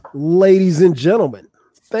Ladies and gentlemen,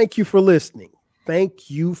 thank you for listening. Thank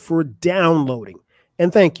you for downloading.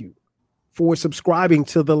 And thank you for subscribing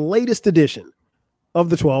to the latest edition of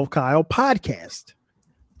the 12 Kyle podcast.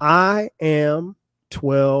 I am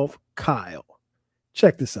 12 Kyle.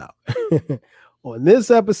 Check this out. On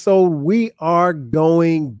this episode, we are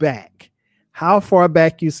going back. How far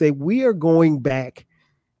back, you say? We are going back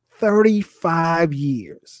 35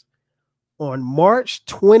 years. On March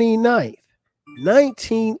 29th,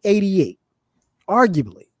 1988,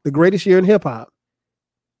 arguably the greatest year in hip hop,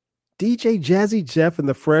 DJ Jazzy Jeff and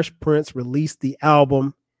the Fresh Prince released the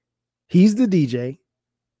album He's the DJ,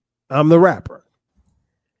 I'm the Rapper.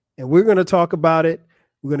 And we're going to talk about it.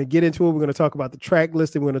 We're going to get into it. We're going to talk about the track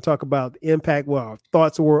listing. We're going to talk about the impact, what our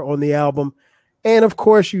thoughts were on the album. And of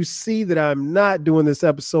course, you see that I'm not doing this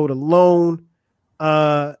episode alone.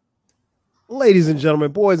 Ladies and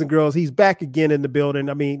gentlemen, boys and girls, he's back again in the building.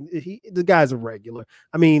 I mean, the guy's a regular.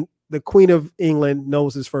 I mean, the Queen of England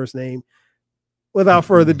knows his first name. Without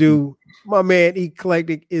further ado, my man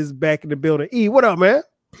Eclectik is back in the building. E, what up, man?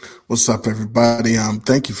 What's up, everybody?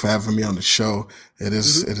 Thank you for having me on the show. It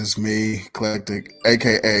is me, Eclectik,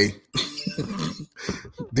 aka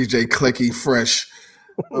DJ Clicky Fresh.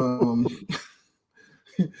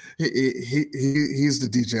 He's the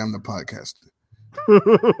DJ. I'm the podcaster.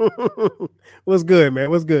 What's good, man?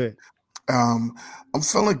 What's good? I'm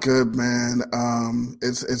feeling good, man.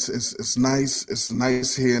 It's nice. It's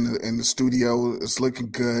nice here in the studio. It's looking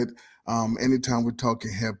good. Anytime we're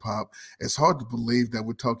talking hip hop, it's hard to believe that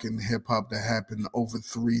we're talking hip hop that happened over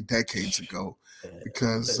 3 decades ago,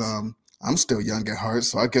 because I'm still young at heart.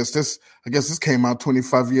 So I guess this came out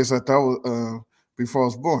 25 years before I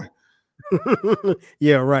was born.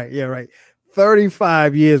 Yeah, right.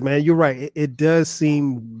 35 years, man. You're right. It does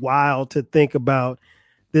seem wild to think about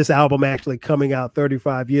this album actually coming out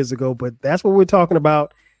 35 years ago, but that's what we're talking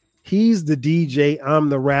about. He's the DJ, I'm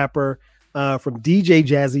the Rapper, from DJ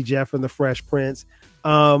Jazzy Jeff and the Fresh Prince.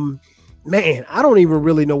 Man, I don't even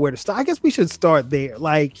really know where to start. I guess we should start there.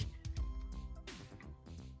 Like,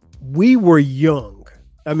 we were young.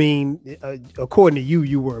 I mean, according to you,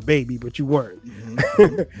 you were a baby, but you weren't.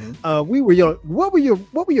 We were young. What were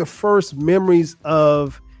your first memories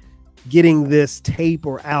of getting this tape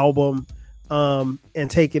or album, and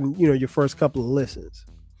taking, your first couple of listens?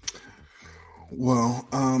 Well,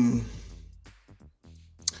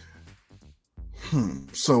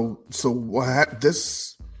 so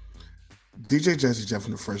this DJ Jazzy Jeff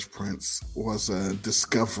and the Fresh Prince was a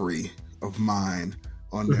discovery of mine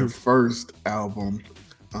on their first album,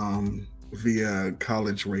 via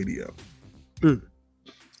college radio.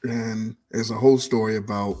 And there's a whole story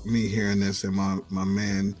about me hearing this and my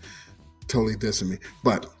man totally dissing me.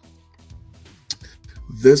 But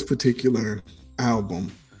this particular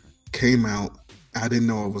album came out. I didn't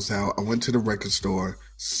know it was out. I went to the record store,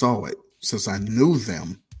 saw it. Since I knew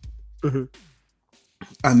them,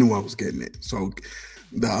 I knew I was getting it. So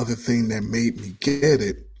the other thing that made me get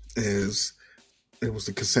it is it was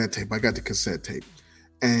the cassette tape. I got the cassette tape.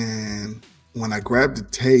 And when I grabbed the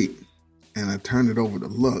tape and I turned it over to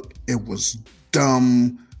look, it was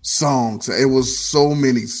dumb songs. It was so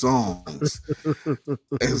many songs.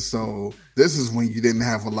 And so this is when you didn't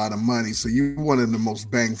have a lot of money. So you wanted the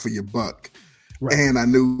most bang for your buck. Right. And I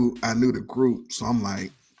knew the group. So I'm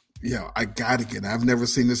like, I gotta get it. I've never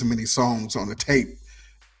seen this many songs on a tape.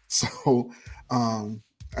 So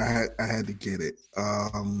I had to get it.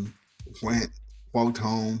 Walked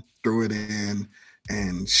home, threw it in,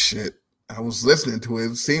 and shit. I was listening to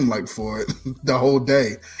it. It seemed like for it the whole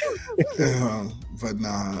day. But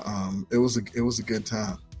it was a good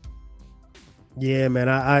time. Yeah, man,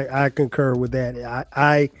 I concur with that.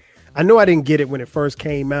 I know I didn't get it when it first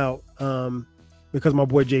came out, because my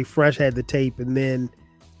boy Jay Fresh had the tape, and then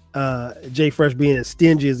Jay Fresh, being as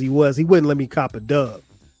stingy as he wouldn't let me cop a dub.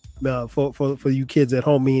 For you kids at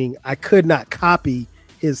home, meaning I could not copy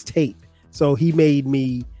his tape. So he made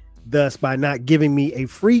me, thus, by not giving me a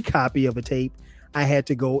free copy of a tape, I had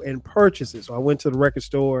to go and purchase it. So I went to the record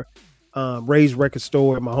store, Ray's record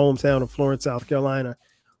store in my hometown of Florence, South Carolina,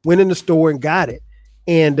 went in the store and got it.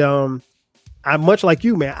 And I, much like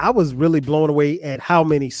you, man, I was really blown away at how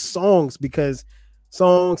many songs, because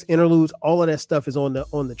songs, interludes, all of that stuff is on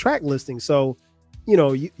the track listing. So, you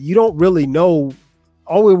don't really know.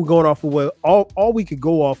 All we were going off of was all we could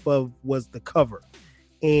go off of was the cover.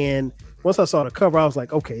 And once I saw the cover, I was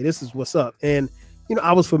like, okay, this is what's up. And,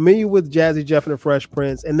 I was familiar with Jazzy Jeff and the Fresh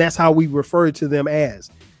Prince, and that's how we referred to them, as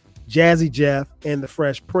Jazzy Jeff and the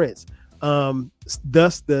Fresh Prince.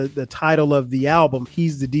 Thus the title of the album,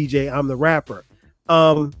 He's the DJ, I'm the Rapper.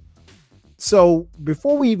 So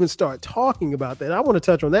before we even start talking about that, I want to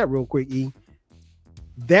touch on that real quick, E.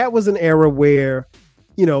 That was an era where,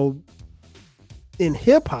 you know, in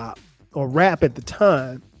hip hop or rap at the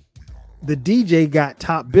time, the DJ got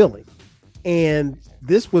top billing. And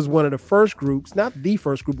this was one of the first groups, not the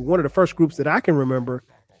first group, but one of the first groups that I can remember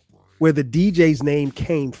where the DJ's name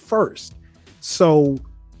came first. So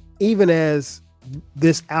even as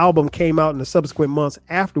this album came out in the subsequent months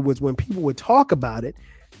afterwards, when people would talk about it,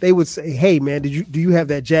 they would say, "Hey man, do you have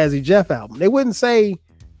that Jazzy Jeff album?" They wouldn't say,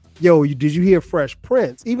 "Yo, did you hear Fresh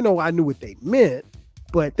Prince?" Even though I knew what they meant,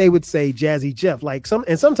 but they would say Jazzy Jeff. Like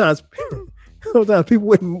sometimes people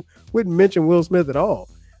wouldn't mention Will Smith at all.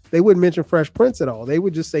 They wouldn't mention Fresh Prince at all. They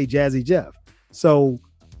would just say Jazzy Jeff. So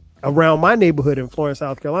around my neighborhood in Florence,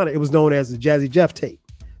 South Carolina, it was known as the Jazzy Jeff tape.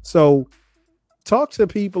 So talk to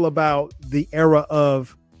people about the era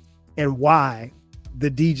of and why the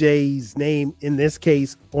DJ's name, in this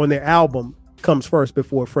case, on their album comes first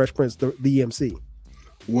before Fresh Prince, the MC.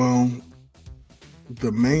 Well,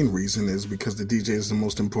 the main reason is because the DJ is the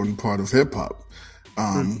most important part of hip hop.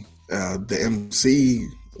 The MC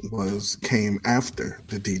came after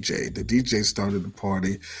the DJ. The DJ started the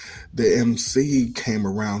party. The MC came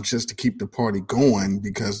around just to keep the party going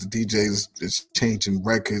because the DJ is changing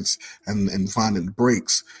records and finding the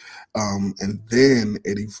breaks. And then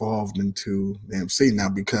it evolved into the MC. Now,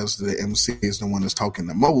 because the MC is the one that's talking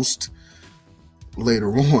the most,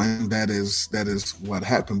 later on, that is what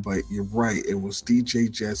happened. But you're right, it was DJ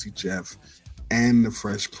Jazzy Jeff and the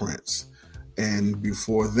Fresh Prince. And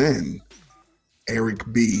before then, Eric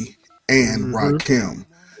B and Rakim.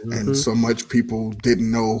 And so much people didn't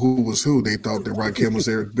know who was who. They thought that Rakim was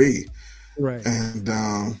Eric B. Right. And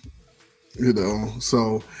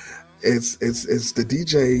so it's the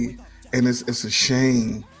DJ, and it's a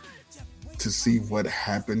shame to see what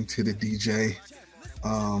happened to the DJ.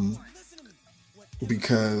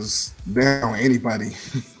 Because now anybody,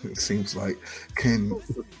 it seems like, can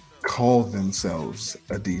call themselves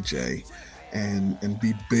a DJ and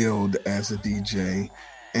be billed as a DJ.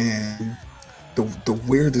 And the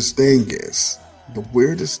weirdest thing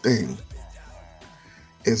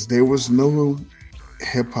is there was no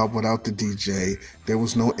hip hop without the DJ. There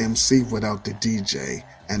was no MC without the DJ.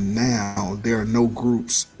 And now there are no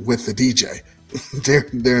groups with the DJ.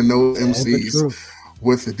 there are no MCs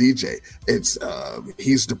with the DJ. It's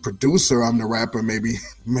he's the producer, I'm the rapper, maybe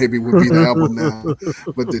would be the album now.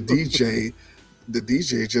 But the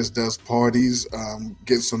DJ just does parties,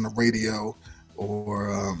 gets on the radio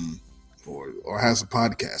or has a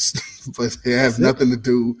podcast. But it has nothing to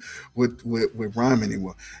do with rhyme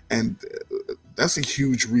anymore. And that's a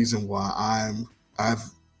huge reason why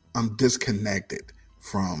I'm disconnected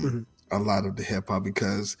from a lot of the hip hop,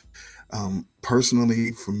 because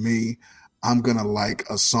personally for me, I'm going to like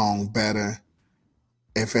a song better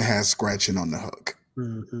if it has scratching on the hook.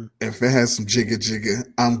 If it has some jigga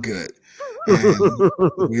jigga, I'm good.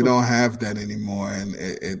 And we don't have that anymore. And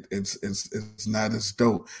it's not as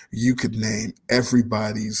dope. You could name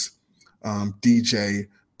everybody's DJ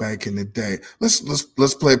back in the day. Let's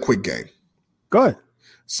play a quick game. Go ahead.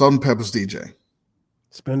 Salt and Pepper's DJ.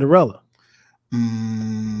 Spinderella.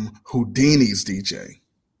 Houdini's DJ.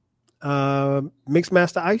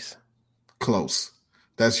 Mixmaster Ice. Close.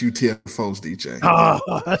 That's UTFO's DJ. Oh.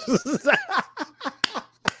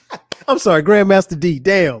 I'm sorry, Grandmaster D.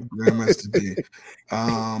 Damn. Grandmaster D.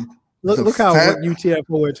 Look how what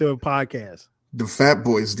UTFO into a podcast. The Fat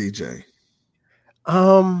Boys DJ.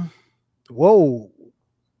 Whoa.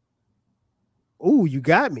 Ooh, you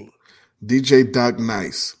got me. DJ Doc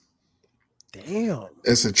Nice. Damn.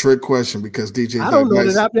 It's a trick question because DJ I Doc don't know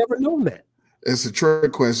Nice, that I've never known that. It's a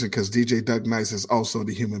trick question because DJ Doc Nice is also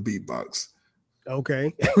the human beatbox.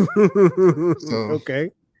 Okay. So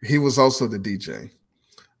okay. He was also the DJ.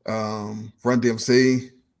 Run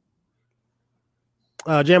DMC.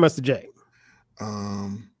 Jam Master J.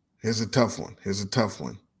 Here's a tough one.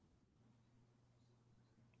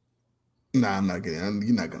 Nah, I'm not getting.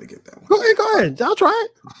 You're not gonna get that one. Go ahead. I'll try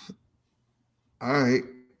it. All right.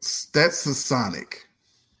 Stetson Sonic.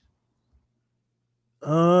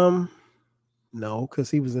 No, because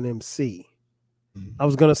he was an MC. I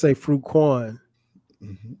was gonna say Fruit Quan.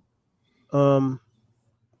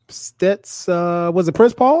 Stets, was it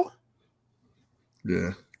Prince Paul?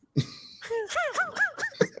 Yeah.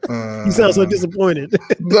 You sound so disappointed.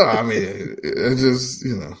 No, I mean, it just,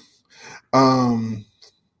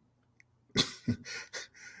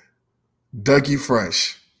 Dougie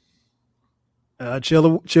Fresh.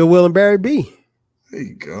 Chill Will and Barry B. There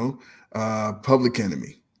you go. Public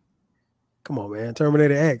Enemy. Come on, man.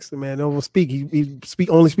 Terminator X. The man don't speak. He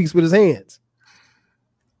only speaks with his hands.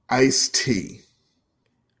 Ice-T.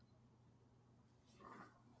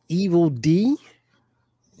 Evil D.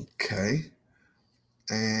 Okay.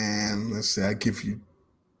 And let's see, I give you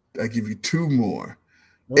two more.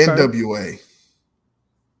 Okay. NWA.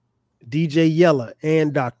 DJ Yella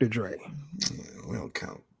and Dr. Dre. We don't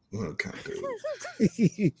count. Dude.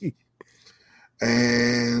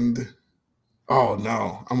 And oh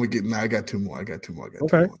no, I'm gonna get. No, I got two more. Okay. Two more.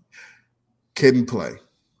 Kid and Play.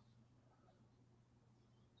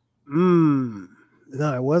 No,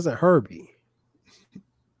 it wasn't Herbie.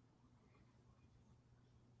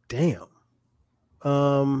 Damn.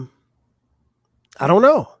 I don't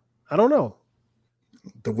know.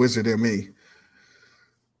 The Wizard and Me.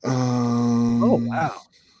 Oh wow.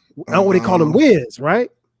 I don't what they call him Wiz, right?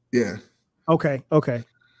 Yeah. Okay.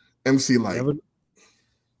 MC Light.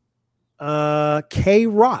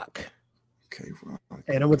 K-Rock.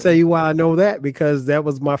 And I'm gonna tell you why I know that, because that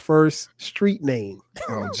was my first street name.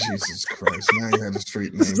 Oh Jesus Christ! Now you had a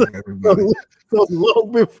street name for everybody. So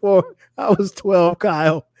long before I was 12,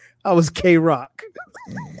 Kyle, I was K-Rock.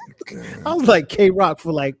 I was like K-Rock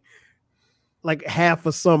for like half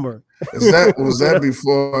a summer. Was that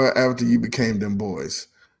before or after you became them boys?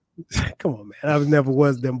 Come on, man! I never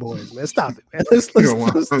was them boys, man. Stop it, man.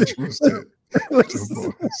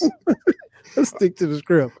 Let's stick to the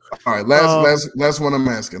script. All right, last one I'm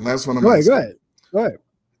asking. Go ahead.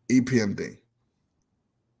 EPMD.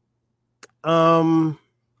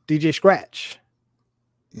 DJ Scratch.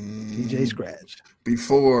 DJ Scratch.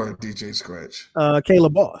 Before DJ Scratch.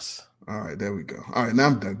 Kayla Boss. All right, there we go. All right, now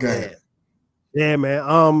I'm done. Go ahead. Yeah,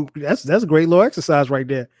 man. That's a great little exercise right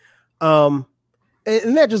there. And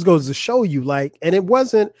that just goes to show you, like, and it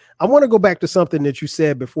wasn't. I want to go back to something that you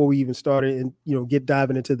said before we even started, and get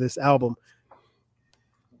diving into this album.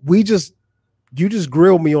 You just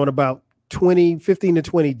grilled me on about 15 to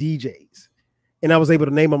 20 DJs, and I was able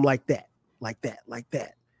to name them like that.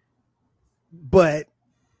 But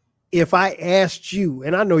if I asked you,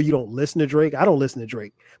 and I know you don't listen to Drake, I don't listen to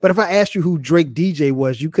Drake, but if I asked you who Drake DJ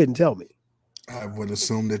was, you couldn't tell me. I would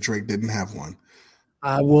assume that Drake didn't have one.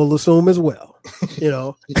 I will assume as well.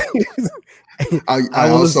 I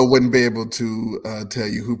also wouldn't be able to tell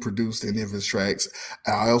you who produced any of his tracks.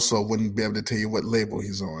 I also wouldn't be able to tell you what label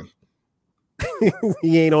he's on.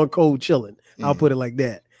 He ain't on Cold Chillin'. I'll put it like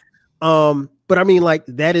that. But I mean, like,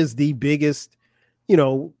 that is the biggest,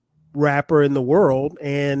 rapper in the world.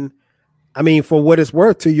 And I mean, for what it's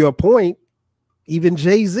worth, to your point, even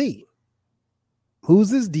Jay-Z, who's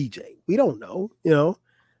this DJ? We don't know,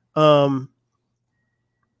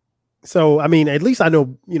 So, I mean, at least I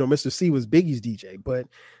know, Mr. C was Biggie's DJ, but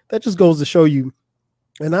that just goes to show you.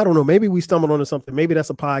 And I don't know, maybe we stumbled onto something. Maybe that's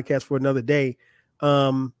a podcast for another day.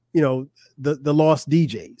 The lost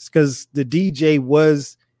DJs, because the DJ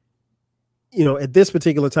was, at this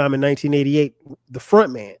particular time in 1988, the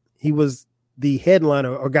front man. He was the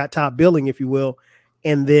headliner, or got top billing, if you will.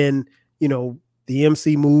 And then, the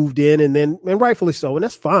MC moved in, and rightfully so, and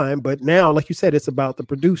that's fine. But now, like you said, it's about the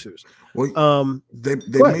producers. Well, they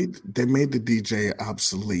made the DJ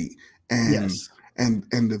obsolete, and yes. and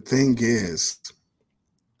the thing is,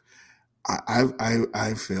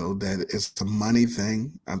 I feel that it's a money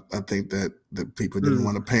thing. I think that the people didn't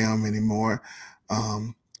want to pay them anymore,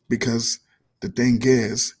 because the thing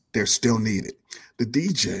is, they're still needed. The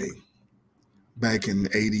DJ back in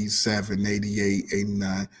 87, 88,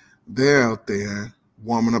 89. They're out there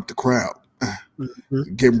warming up the crowd,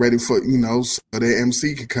 getting ready for, so their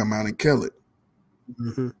MC can come out and kill it.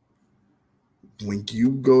 When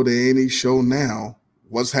you go to any show now,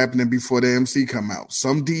 what's happening before the MC come out?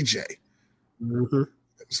 Some DJ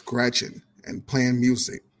scratching and playing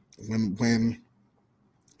music. When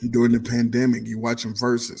during the pandemic, you watching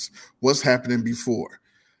Versus, what's happening before?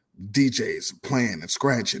 DJs playing and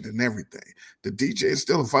scratching and everything. The DJ is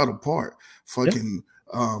still a vital part. Fucking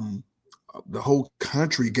the whole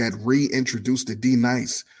country got reintroduced to D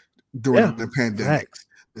Nice during the pandemic.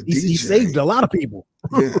 He saved a lot of people.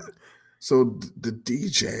 Yeah. So the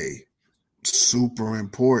DJ, super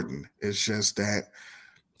important. It's just that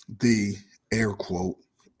the air quote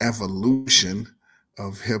evolution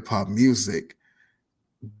of hip hop music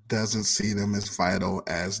doesn't see them as vital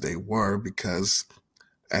as they were, because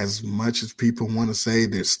as much as people want to say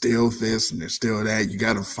there's still this and there's still that, you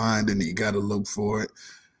got to find it and you got to look for it.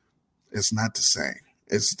 It's not the same.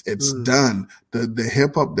 It's done. The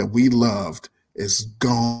hip hop that we loved is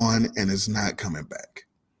gone and it's not coming back.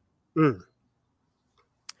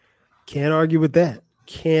 Can't argue with that.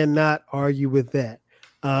 Cannot argue with that.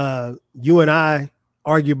 You and I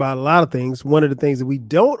argue about a lot of things. One of the things that we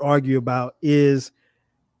don't argue about is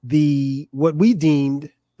what we deemed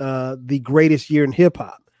the greatest year in hip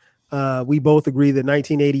hop. We both agree that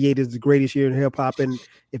 1988 is the greatest year in hip hop. And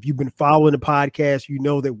if you've been following the podcast, you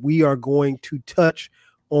know that we are going to touch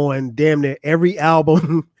on damn near every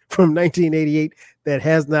album from 1988 that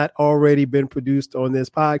has not already been produced on this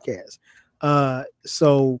podcast.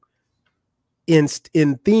 So in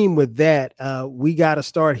theme with that, we got to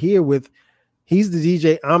start here with He's the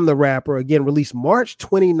DJ, I'm the Rapper. Again, released March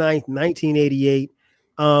 29th, 1988.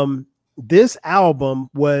 This album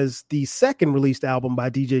was the second released album by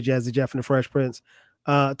DJ Jazzy Jeff and the Fresh Prince.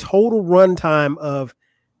 Total runtime of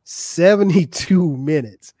 72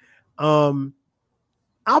 minutes. I'll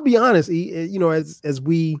be honest, as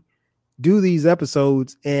we do these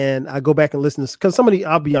episodes and I go back and listen to, because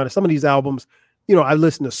I'll be honest, some of these albums, I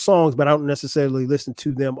listen to songs, but I don't necessarily listen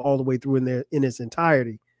to them all the way through in its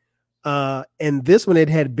entirety. And this one, it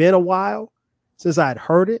had been a while since I'd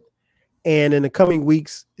heard it. And in the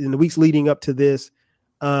weeks leading up to this,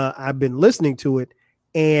 I've been listening to it.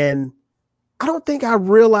 And I don't think I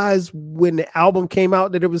realized when the album came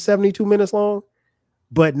out that it was 72 minutes long.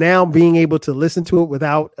 But now being able to listen to it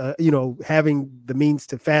without, having the means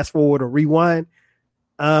to fast forward or rewind,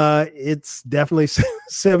 it's definitely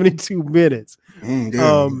 72 minutes.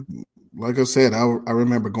 Like I said, I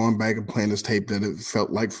remember going back and playing this tape that it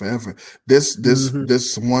felt like forever. This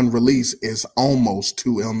one release is almost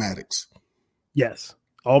 2 Illmatics. Yes,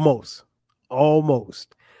 almost.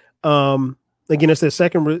 Again, it's their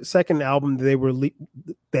second album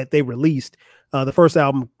that they released. The first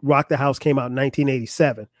album, Rock the House, came out in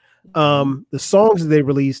 1987. The songs that they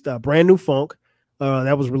released, Brand New Funk,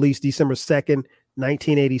 that was released December 2nd,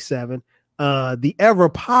 1987. The ever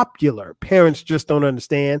popular Parents Just Don't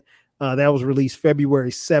Understand, that was released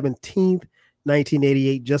February 17th,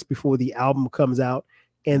 1988, just before the album comes out.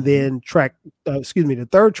 And then the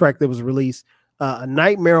third track that was released, A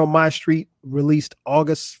Nightmare on My Street, released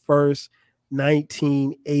August 1st,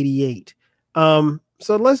 1988.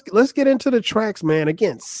 So let's get into the tracks, man.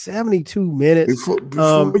 Again, 72 minutes. Before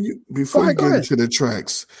you get into the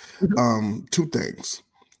tracks, 2 things.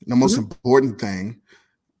 The most important thing,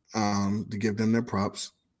 to give them their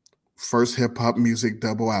props, first hip hop music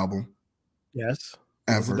double album. Yes,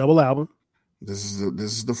 ever double album. This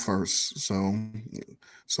is the first. So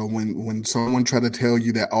when someone try to tell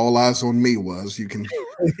you that All Eyes on Me was, you can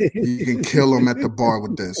kill them at the bar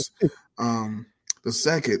with this. The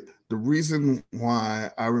second, the reason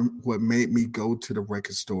why what made me go to the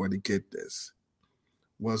record store to get this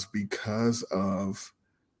was because of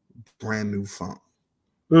Brand New Funk.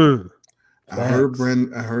 I heard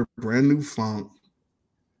Brand New Funk,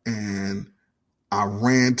 and I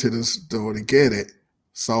ran to the store to get it.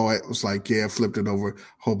 Saw it, was like, yeah, flipped it over, a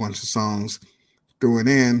whole bunch of songs, threw it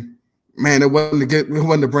in. Man, it wasn't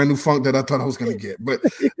the Brand New Funk that I thought I was going to get. But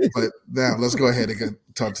now let's go ahead and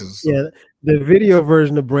talk to the song. Yeah, the video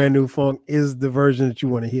version of Brand New Funk is the version that you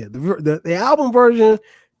want to hear. The album version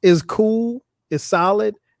is cool, it's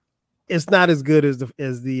solid. It's not as good as the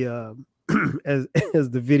as the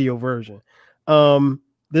video version.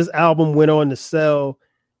 This album went on to sell,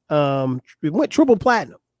 it went triple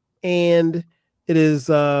platinum, and it is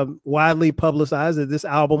widely publicized that this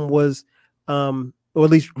album was, or at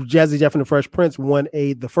least Jazzy Jeff and the Fresh Prince won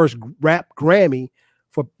the first rap Grammy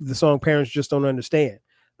for the song "Parents Just Don't Understand,"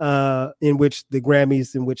 in which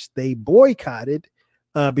they boycotted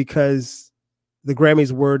because the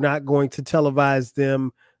Grammys were not going to televise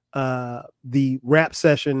them the rap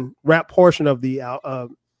portion of the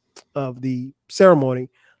ceremony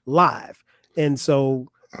live, and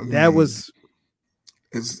so it was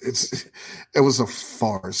a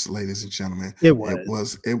farce, ladies and gentlemen. It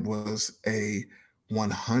was a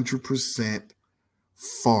 100%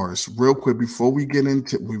 farce. Real quick, before we get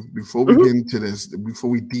into this, before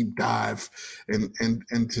we deep dive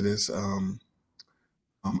into this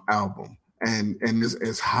album, and this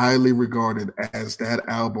is highly regarded as that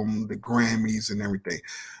album, the Grammys and everything.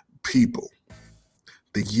 People,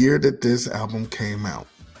 the year that this album came out,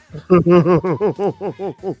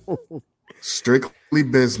 Strictly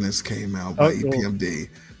Business came out by EPMD,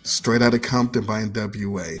 Straight Outta Compton by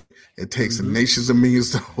NWA. It Takes a Nations of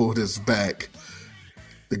Millions to Hold Us Back.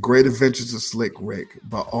 The Great Adventures of Slick Rick,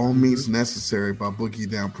 By All Means Necessary by Boogie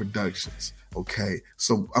Down Productions. Okay,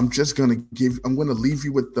 so I'm going to leave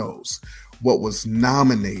you with those. What was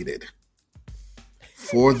nominated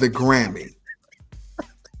for the Grammy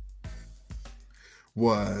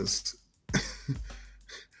was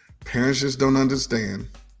Parents Just Don't Understand,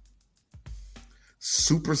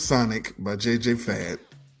 Supersonic by JJ Fad.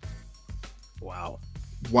 Wow.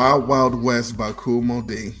 Wild Wild West by Kool Moe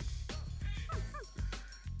Dee.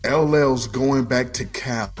 LL's Going Back to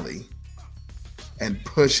Cali, and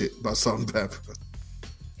Push It by Salt and Pepper.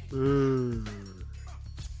 Mm.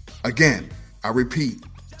 Again, I repeat,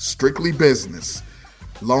 Strictly Business,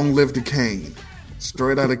 Long Live the Cane,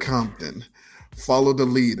 Straight Outta Compton, Follow the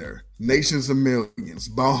Leader, Nations of Millions,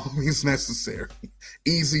 By All Means Necessary,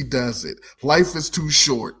 Easy Does It, Life is Too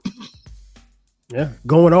Short. Yeah,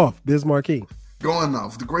 going off, Biz Marquee. Going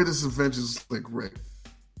off, The Greatest Adventures of Slick Rick.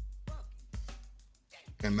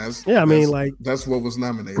 And that's what was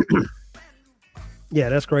nominated. Yeah,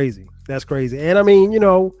 that's crazy. That's crazy. And I mean,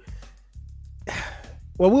 well,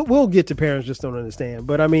 we'll get to Parents Just Don't Understand,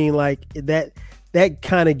 but I mean, like that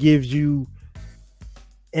kind of gives you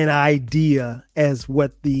an idea as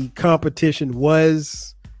what the competition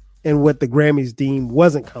was and what the Grammys deemed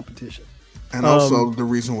wasn't competition. And also the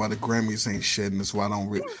reason why the Grammys ain't shit, and that's why I don't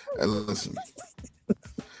listen.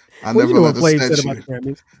 I never let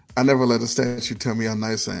a statue tell me how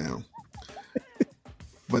nice I am.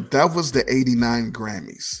 But that was the 89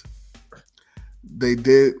 Grammys. They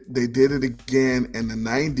did it again in the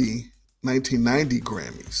 1990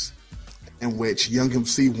 Grammys, in which Young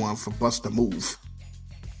MC won for Bust a Move.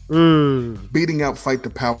 Beating out Fight the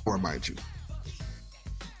Power, mind you.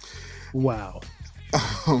 Wow.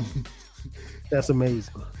 That's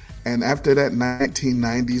amazing. And after that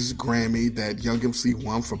 1990s Grammy that Young MC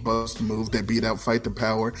won for Bust a Move, that beat out Fight the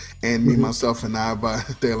Power and Me, Myself, and I by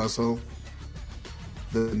De La Soul,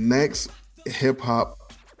 the next hip-hop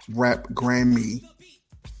rap Grammy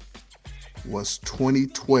was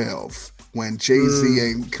 2012 when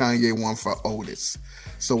Jay-Z and Kanye won for Otis.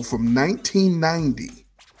 So from 1990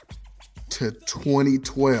 to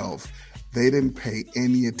 2012, they didn't pay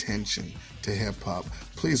any attention to hip-hop.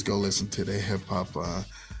 Please go listen to the hip-hop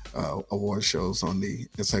award shows on the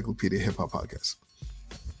Encyclopedia Hip Hop podcast.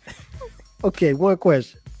 Okay, one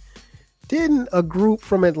question. Didn't a group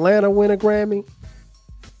from Atlanta win a Grammy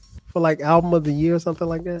for like album of the year or something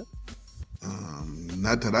like that?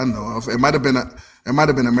 Not that I know of. It might have been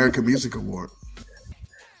American Music Award.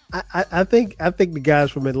 I think the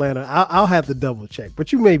guys from Atlanta. I'll have to double check,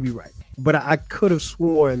 but you may be right. But I could have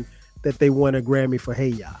sworn that they won a Grammy for Hey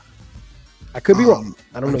Ya. I could be wrong.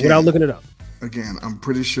 I don't know without looking it up. Again, I'm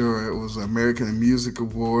pretty sure it was an American Music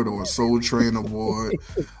Award or a Soul Train Award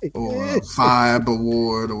or a Vibe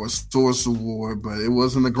Award or a Source Award, but it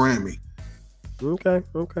wasn't a Grammy. Okay.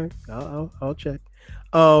 I'll check.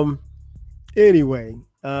 Anyway,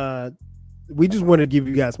 we just wanted to give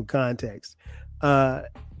you guys some context.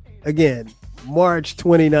 Again, March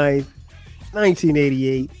 29th,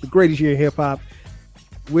 1988, the greatest year in hip hop.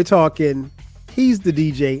 We're talking, he's the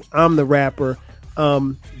DJ, I'm the rapper.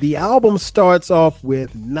 The album starts off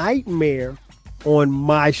with Nightmare on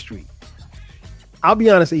My Street. I'll be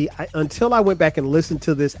honest, until I went back and listened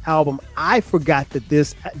to this album, I forgot that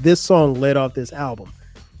this song led off this album.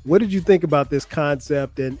 What did you think about this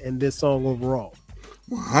concept and this song overall?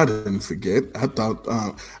 Well, I didn't forget. I thought,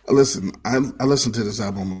 listen, I listened to this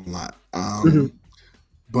album a lot.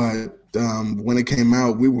 But when it came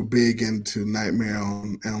out, we were big into Nightmare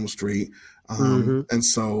on Elm Street. And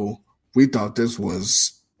so we thought this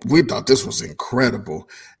was incredible.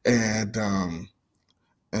 And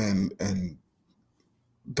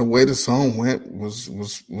the way the song went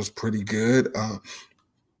was pretty good.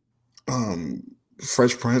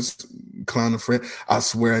 Fresh Prince, Clown and Fred. I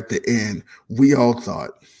swear at the end, we all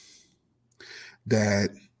thought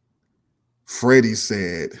that Freddie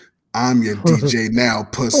said, "I'm your DJ now,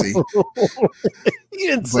 pussy."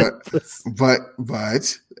 But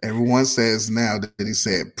everyone says now that he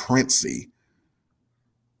said Princey.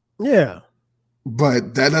 Yeah.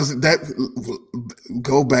 But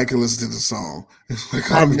go back and listen to the song. It's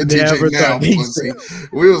like, I'm your DJ now, pussy.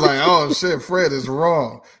 We was like, oh shit, Fred is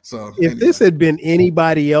wrong. So if this had been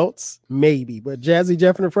anybody else, maybe. But Jazzy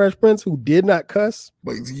Jeff and the Fresh Prince, who did not cuss,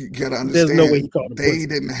 but you gotta understand, there's no way he called him they pussy.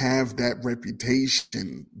 didn't have that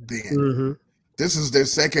reputation then. This is their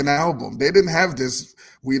second album. They didn't have this.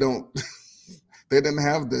 They didn't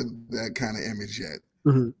have that kind of image yet.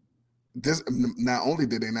 This, not only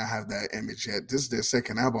did they not have that image yet, this is their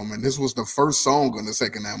second album, and this was the first song on the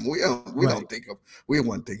second album. We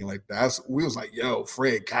weren't thinking like that. We was like, yo,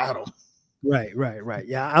 Fred got him. Right.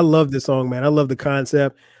 Yeah, I love this song, man. I love the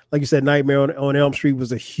concept. Like you said, Nightmare on Elm Street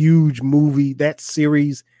was a huge movie. That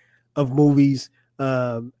series of movies.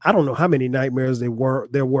 I don't know how many nightmares there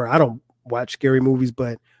were. I don't watch scary movies,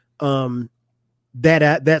 but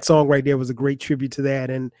that song right there was a great tribute to that.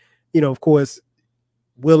 And of course,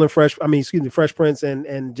 Fresh Prince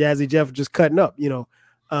and Jazzy Jeff just cutting up.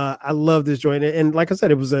 I love this joint, and like I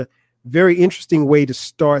said, it was a very interesting way to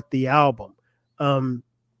start the album. Then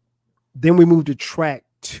we moved to track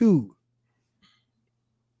 2.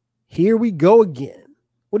 Here We Go Again.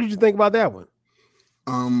 What did you think about that one?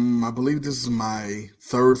 I believe this is my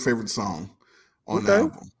third favorite song on the Okay.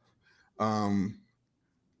 album. Um,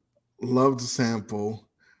 love the sample.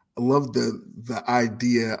 I love the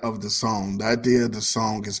idea of the song. The idea of the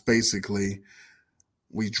song is basically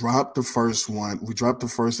we dropped the first one. We dropped the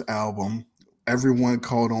first album. Everyone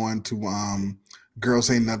caught on to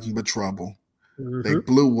 "Girls Ain't Nothing But Trouble." They Mm-hmm.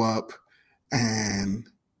 blew up, and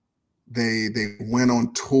they went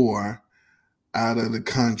on tour out of the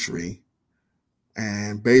country,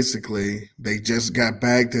 and basically they just got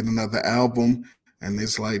back, did another album, and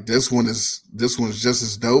it's like this one's just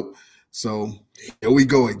as dope. So here we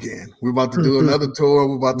go again. We're about to do another tour.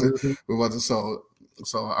 We're about to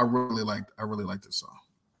so I really like this song.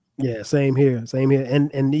 Yeah, same here, same here.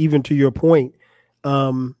 And even to your point,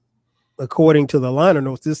 um, according to the liner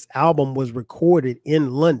notes, this album was recorded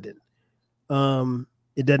in London.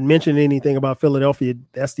 It doesn't mention anything about Philadelphia.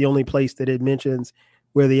 That's the only place that it mentions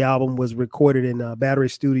where the album was recorded in Battery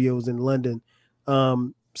Studios in London.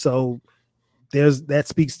 So that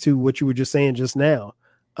speaks to what you were just saying just now.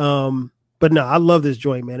 But no, I love this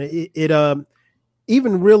joint, man. It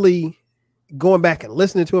even really going back and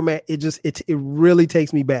listening to it, man, it really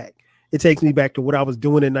takes me back. It takes me back to what I was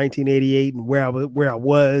doing in 1988 and where I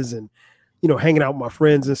was, and hanging out with my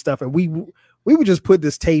friends and stuff. And we would just put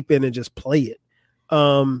this tape in and just play it.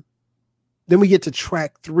 Then we get to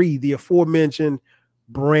track 3, the aforementioned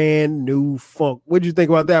Brand New Funk. What did you think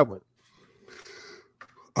about that one?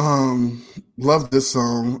 Love this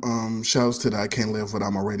song. Shouts to the I Can't Live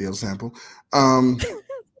Without My Radio sample. Yeah.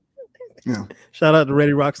 Shout out to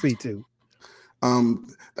Ready Rock C too.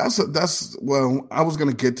 That's well, I was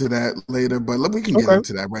gonna get to that later, but we can get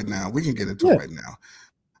into that right now. We can get into it right now.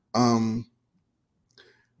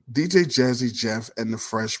 DJ Jazzy Jeff and the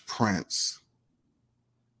Fresh Prince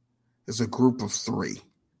is a group of 3.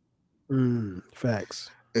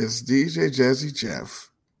 Facts. It's DJ Jazzy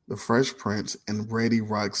Jeff, the Fresh Prince, and Ready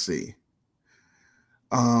Rock C.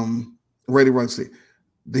 Ready Rock C,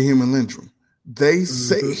 the Human Lindrum. They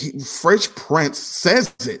say Fresh Prince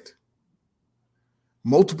says it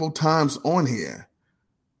multiple times on here.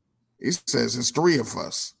 He says it's 3 of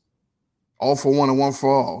us, all for one and one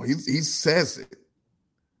for all. He says it.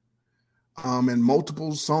 And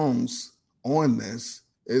multiple songs on this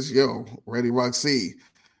is Ready Rock C,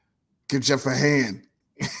 give Jeff a hand,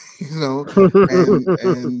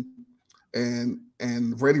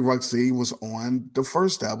 and Ready Rock C was on the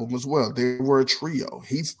first album as well. They were a trio.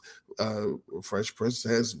 Fresh Prince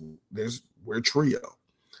says we're a trio,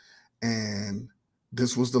 and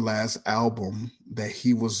this was the last album that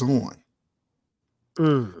he was on.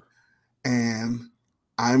 And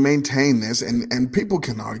I maintain this, and people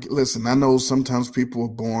can argue. Listen, I know sometimes people are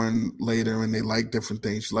born later and they like different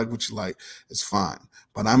things. You like what you like, it's fine.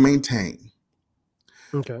 But I maintain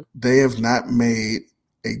they have not made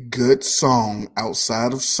a good song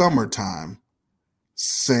outside of Summertime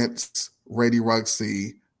since Ready Rock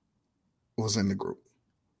C was in the group.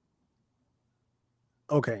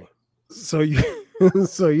 Okay. So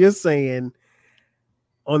you're saying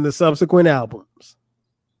on the subsequent albums,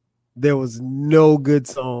 there was no good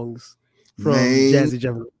songs from Jazzy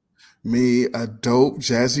Jeff. Me a dope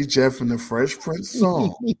Jazzy Jeff and the Fresh Prince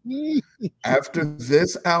song after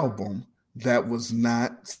this album that was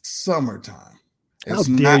not Summertime. It's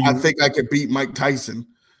not. I think I could beat Mike Tyson.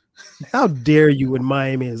 How dare you when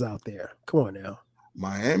Miami is out there? Come on now.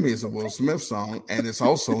 Miami is a Will Smith song, and it's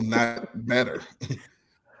also not better.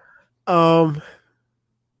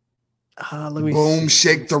 Let me Boom,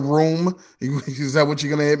 shake the room. Is that what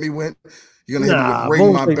you're gonna hit me with? You're gonna hit me with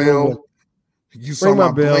Ring My Bell. You saw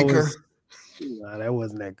my blinker. Nah, that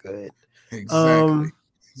wasn't that good. Exactly.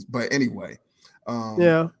 But anyway,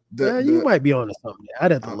 you might be on to something.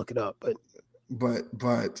 I'd have to look it up,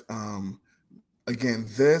 but again,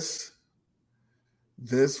 this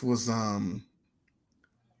was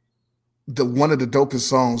the one of the dopest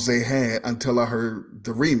songs they had until I heard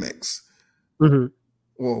the remix. But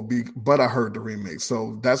I heard the remix,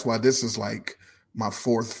 so that's why this is like my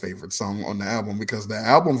 4th favorite song on the album, because the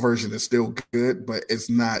album version is still good, but it's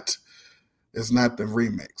not the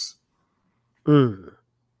remix. No,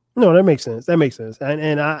 that makes sense.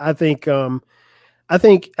 And I think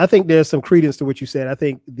there's some credence to what you said. I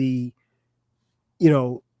think and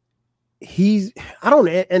to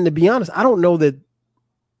be honest, I don't know that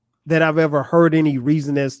I've ever heard any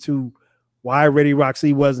reason as to why Ready Rock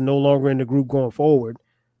C was no longer in the group going forward.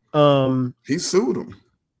 He sued him.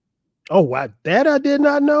 Oh, wow, that I did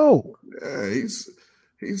not know. Yeah, he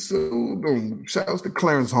sued him. Shout out to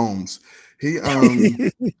Clarence Holmes. He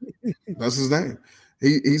that's his name.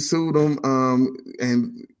 He sued him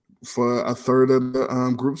and for a third of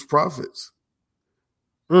the group's profits.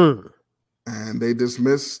 Mm. and they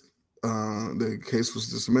dismissed. The case was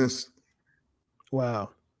dismissed.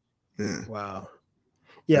 Wow. Yeah, Wow.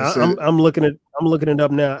 Yeah, that's it. I'm looking it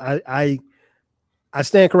up now. I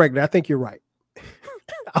stand corrected. I think you're right.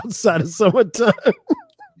 Outside of summertime,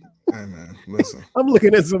 Hey man, listen, I'm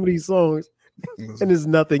looking at some of these songs and listen. there's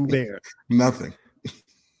nothing there. Nothing,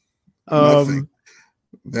 nothing. Um,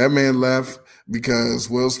 That man left because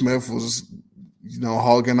Will Smith was,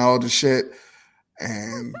 hogging all the shit,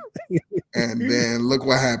 and then look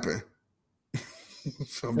what happened.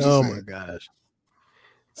 So I'm just oh my saying. gosh.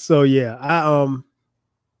 So yeah,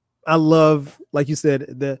 I love, like you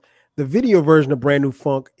said, the video version of Brand New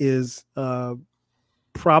Funk is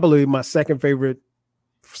probably my second favorite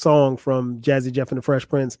song from Jazzy Jeff and the Fresh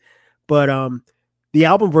Prince. But the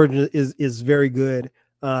album version is very good.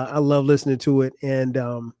 I love listening to it, and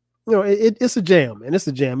it's a jam, and it's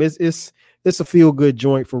a jam. It's a feel good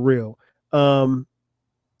joint for real.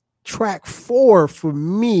 Track 4 for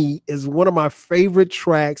me is one of my favorite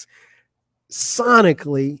tracks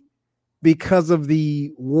sonically because of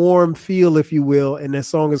the warm feel, if you will, and that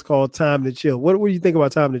song is called "Time to Chill." What do you think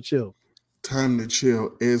about "Time to Chill"? Time to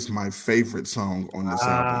Chill is my favorite song on this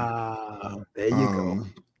album. There you go.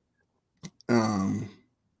 Um, um,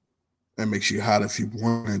 that makes you hot if you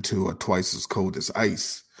wanted to, or twice as cold as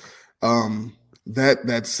ice.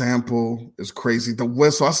 That sample is crazy. The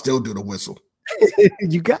whistle, I still do the whistle.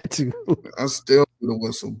 You got to. I still do the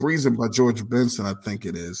whistle. Breezing by George Benson, I think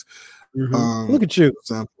it is. Look at you.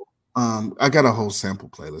 Sample. I got a whole sample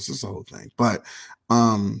playlist. It's a whole thing. But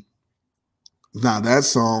now that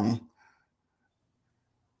song,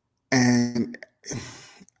 and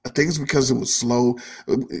I think it's because it was slow.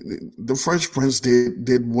 The Fresh Prince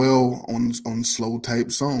did well on slow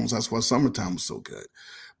type songs. That's why Summertime was so good.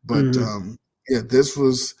 But yeah, this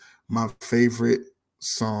was my favorite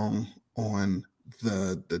song on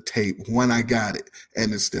the tape when I got it,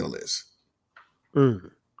 and it still is.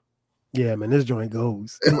 Yeah, man, this joint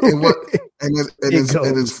goes.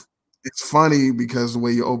 It's funny because the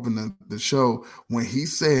way you open the show, when he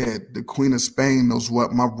said the Queen of Spain knows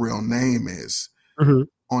what my real name is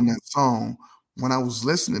on that song, when I was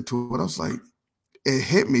listening to it, I was like, it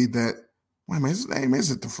hit me that, wait a minute, his name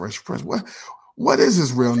isn't the Fresh Prince. What is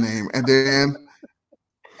his real name? And then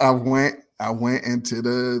I went into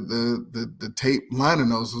the tape liner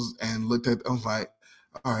notes and looked at. I was like,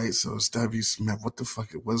 all right, so it's W. Smith. What the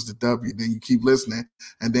fuck? It was the W. Then you keep listening,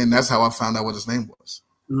 and then that's how I found out what his name was.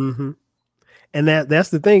 And that's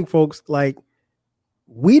the thing, folks. Like,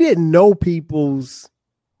 we didn't know people's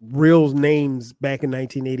real names back in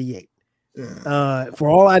 1988. Yeah. For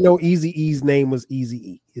all I know, Eazy-E's name was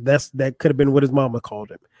Eazy-E. That could have been what his mama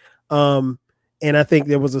called him. And I think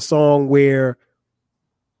there was a song where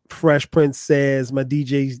Fresh Prince says, "My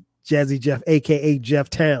DJ Jazzy Jeff, aka Jeff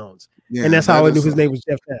Towns," and that's how I knew his name was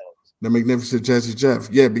Jeff Towns. The Magnificent Jazzy Jeff,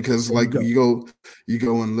 yeah, because like you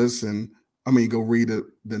go and listen. I mean, you go read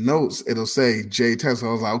the notes. It'll say J Towns. So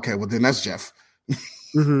I was like, okay, well then that's Jeff.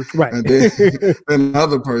 Right. And then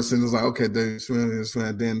another person is like, okay, then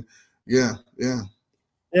yeah.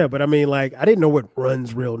 But I mean, like, I didn't know what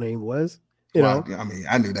Run's real name was. You know, I mean,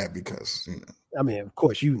 I knew that because I mean, of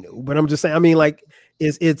course you knew, but I'm just saying. I mean, like,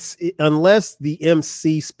 it's unless the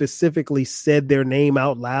MC specifically said their name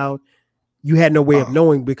out loud, you had no way of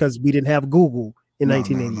knowing because we didn't have Google in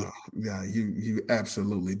 1988. No. Yeah, you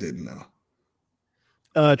absolutely didn't know.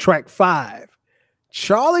 Track 5,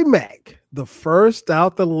 Charlie Mack, The First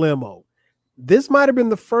Out the Limo. This might have been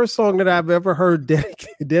the first song that I've ever heard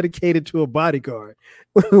dedicated to a bodyguard.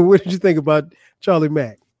 What did you think about Charlie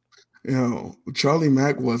Mack? Charlie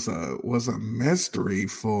Mack was a mystery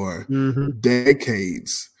for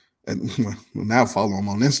decades. And now follow him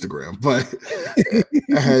on Instagram, but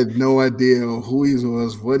I had no idea who he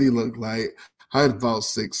was, what he looked like. Height about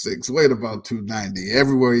 6'6", weight about 290.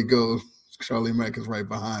 Everywhere he goes, Charlie Mack is right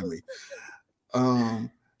behind me.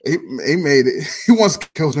 He made it. He wants to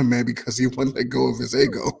kill him, man, because he wouldn't let go of his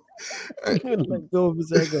ego. Let go of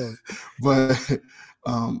his ego. But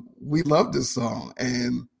we love this song,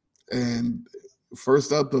 and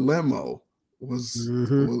First Up the Limo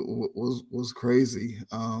was crazy.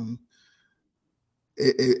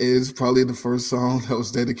 It is probably the first song that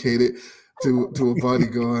was dedicated to a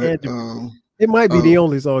bodyguard. It might be the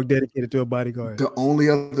only song dedicated to a bodyguard. The only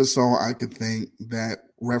other song I could think that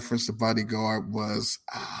referenced the bodyguard was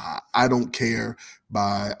 "I Don't Care"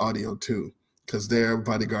 by Audio 2, because their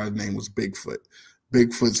bodyguard name was Bigfoot.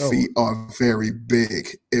 Bigfoot's feet are very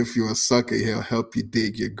big. If you're a sucker, he'll help you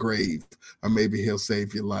dig your grave, or maybe he'll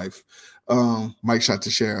save your life. Mike shot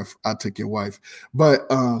the sheriff. I took your wife. But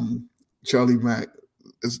Charlie Mack,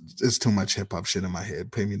 it's too much hip hop shit in my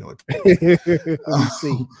head. Pay me no attention. We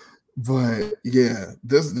see. But yeah,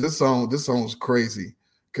 this song was crazy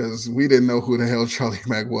because we didn't know who the hell Charlie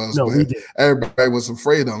Mack was, No, we but did. everybody was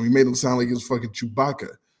afraid of him. He made him sound like he was fucking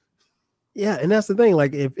Chewbacca. Yeah, and that's the thing.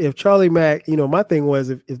 Like if Charlie Mack, my thing was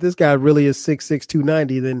if this guy really is 6'6",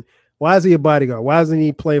 290, then why is he a bodyguard? Why isn't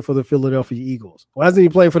he playing for the Philadelphia Eagles? Why isn't he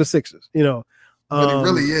playing for the Sixers? But he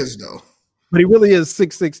really is though. But he really is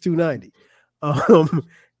 6'6", 290.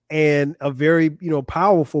 And a very,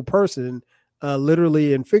 powerful person,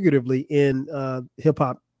 literally and figuratively in hip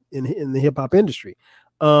hop in the hip hop industry.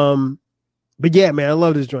 But yeah, man, I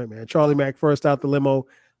love this joint, man. Charlie Mack first out the limo.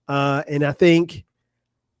 And I think,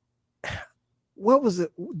 what was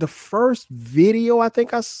it? The first video I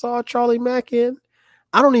think I saw Charlie Mack in.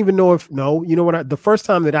 I don't even know the first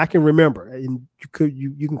time that I can remember, and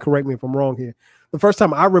you can correct me if I'm wrong here. The first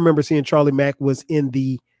time I remember seeing Charlie Mack was in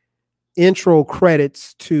the intro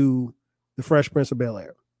credits to The Fresh Prince of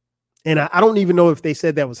Bel-Air. And I don't even know if they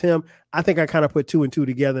said that was him. I think I kind of put two and two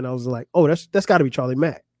together and I was like, oh, that's got to be Charlie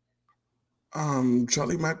Mack.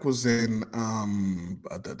 Charlie Mack was in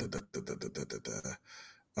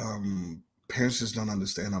Parents Just Don't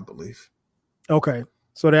Understand, I believe. Okay.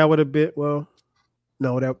 So that would have been,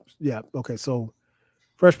 okay. So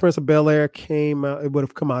Fresh Prince of Bel-Air came out, it would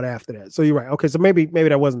have come out after that. So you're right. Okay. So maybe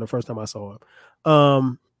that wasn't the first time I saw him.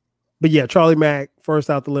 But yeah, Charlie Mack, first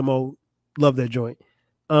out the limo, love that joint.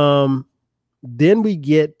 Then we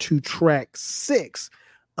get to track 6,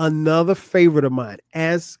 another favorite of mine,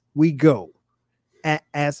 As We Go.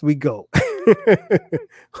 As We Go.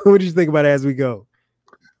 What did you think about As We Go?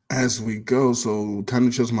 As We Go. So kind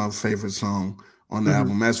of chose my favorite song on the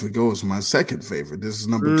album. As We Go is my second favorite. This is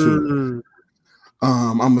number 2.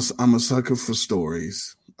 I'm a sucker for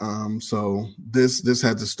stories. So this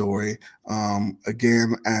had the story.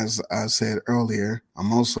 Again, as I said earlier,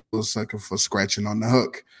 I'm also a sucker for scratching on the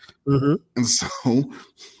hook. And so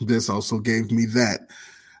this also gave me that.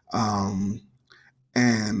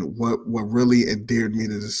 And what really endeared me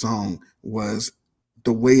to the song was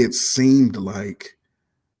the way it seemed like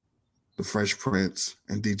the Fresh Prince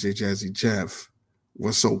and DJ Jazzy Jeff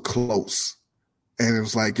were so close. And it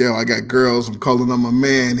was like, yo, I got girls. I'm calling on my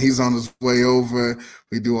man. He's on his way over.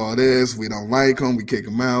 We do all this. We don't like him. We kick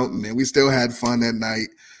him out. And then we still had fun that night.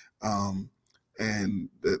 And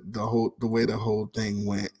the way the whole thing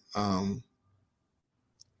went. And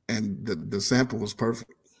the sample was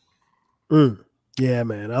perfect. Yeah,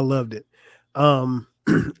 man. I loved it.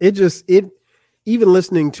 It even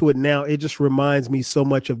listening to it now, it just reminds me so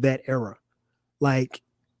much of that era. Like,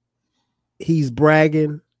 he's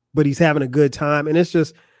bragging, but he's having a good time. And it's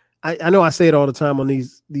just, I know I say it all the time on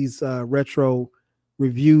these retro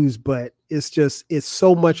reviews, but it's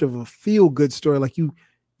so much of a feel good story. Like you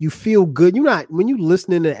feel good. When you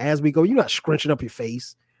listening to As We Go, you're not scrunching up your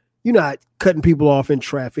face. You're not cutting people off in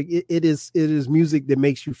traffic. It is music that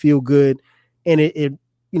makes you feel good. And it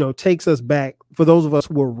takes us back, for those of us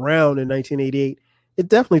who were around in 1988, it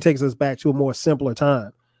definitely takes us back to a more simpler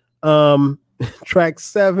time. Track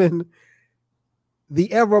 7,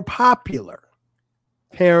 the ever popular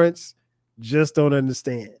Parents Just Don't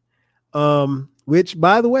Understand. Which,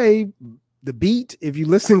 by the way, the beat, if you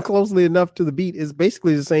listen closely enough to the beat, is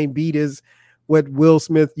basically the same beat as what Will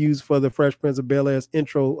Smith used for the Fresh Prince of Bel-Air's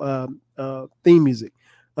intro theme music.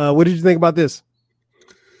 What did you think about this?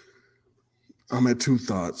 I'm at two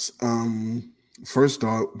thoughts. First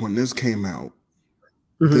thought, when this came out,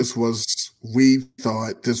 we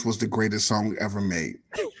thought this was the greatest song ever made.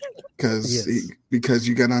 Because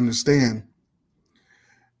you got to understand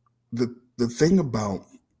the thing about,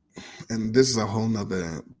 and this is a whole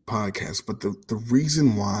nother podcast, but the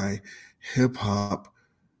reason why hip hop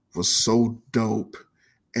was so dope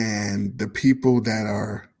and the people that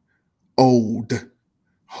are old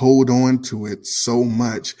hold on to it so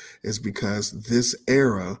much is because this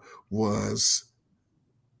era was,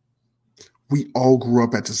 we all grew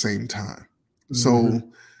up at the same time. So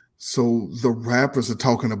the rappers are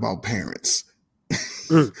talking about parents.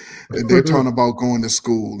 And they're talking about going to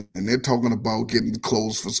school, and they're talking about getting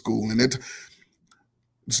clothes for school, and it's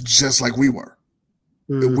just like we were.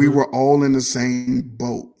 We were all in the same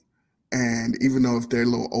boat. And even though if they're a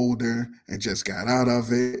little older and just got out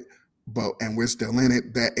of it, and we're still in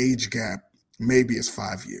it, that age gap maybe is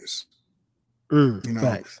 5 years.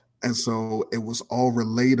 Facts. And so it was all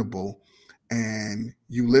relatable. And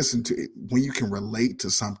you listen to it, when you can relate to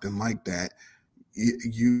something like that,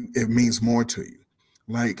 it means more to you.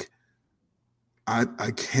 Like, I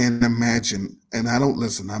can't imagine, and I don't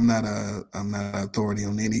listen. I'm not an authority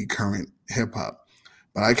on any current hip hop,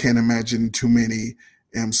 but I can't imagine too many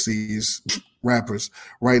MCs, rappers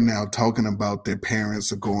right now talking about their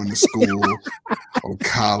parents or going to school or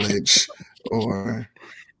college or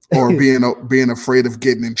being afraid of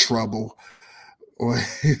getting in trouble, or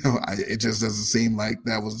it just doesn't seem like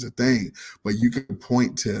that was the thing. But you could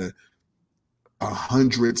point to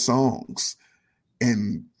 100 songs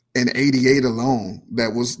in 88 alone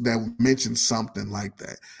that mentioned something like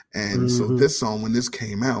that. And so this song, when this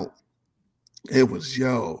came out, it was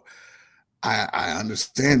I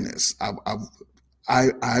understand this.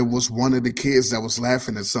 I was one of the kids that was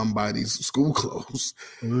laughing at somebody's school clothes,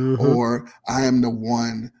 or I am the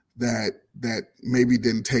one that maybe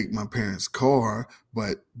didn't take my parents' car,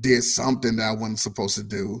 but did something that I wasn't supposed to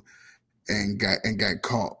do, and got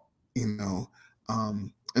caught.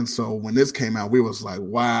 And so when this came out, we was like,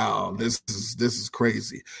 "Wow, this is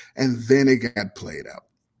crazy." And then it got played out,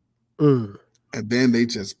 and then they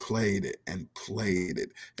just played it and played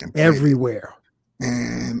it and played everywhere.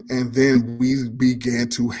 And then we began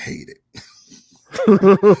to hate it.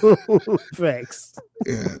 Thanks.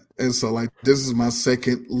 Yeah. And so this is my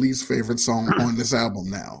second least favorite song on this album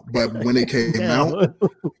now. But when it came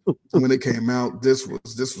out, this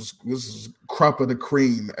was crop of the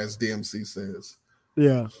cream, as DMC says.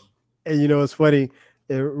 Yeah. And it's funny.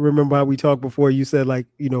 Remember how we talked before? You said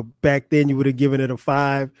back then you would have given it a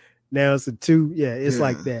 5. Now it's a 2. Yeah, it's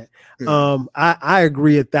like that. Yeah. I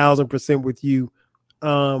agree 1,000% with you.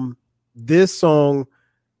 This song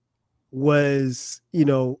was,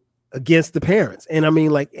 against the parents. And I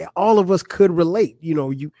mean, all of us could relate,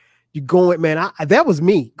 you going, man, that was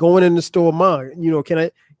me going in the store, Mom,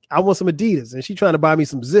 I want some Adidas, and she trying to buy me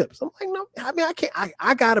some zips. I'm like, no, I mean, I can't,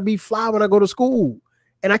 I gotta be fly when I go to school,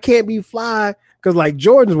 and I can't be fly because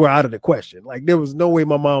Jordans were out of the question. There was no way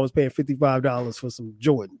my mom was paying $55 for some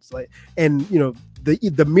Jordans. And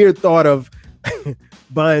the mere thought of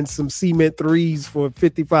buying some cement 3s for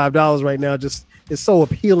 $55 right now just is so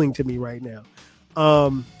appealing to me right now.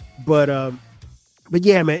 But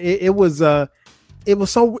yeah, man, it was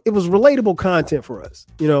relatable content for us,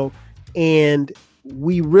 and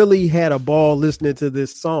we really had a ball listening to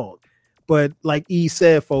this song. But like E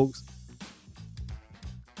said, folks,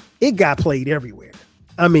 it got played everywhere.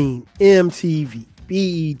 I mean, MTV,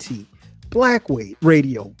 BET, Black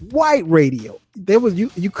radio, white radio. There was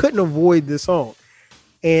you couldn't avoid this song.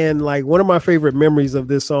 And one of my favorite memories of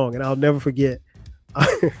this song, and I'll never forget.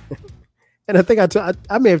 And I think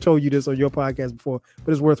I may have told you this on your podcast before,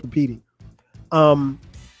 but it's worth repeating. I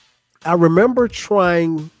remember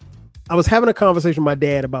I was having a conversation with my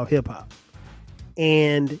dad about hip hop,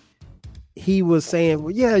 and he was saying,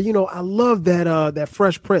 well, yeah, I love that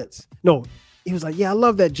Fresh Prince. No, he was like, yeah, I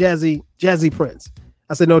love that jazzy Prince.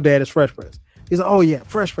 I said, no, Dad, it's Fresh Prince. He's like, oh yeah,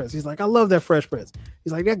 Fresh Prince. He's like, I love that Fresh Prince.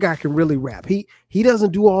 He's like, that guy can really rap. He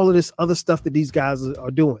doesn't do all of this other stuff that these guys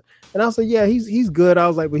are doing. And I was like, yeah, he's good. I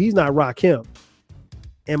was like, but he's not Rakim.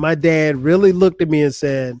 And my dad really looked at me and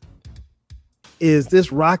said, is this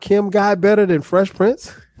Rakim guy better than Fresh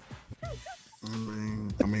Prince?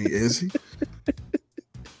 I mean, is he?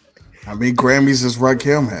 How many Grammys does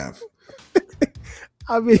Rakim have?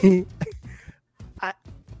 I mean,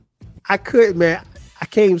 I could, man. I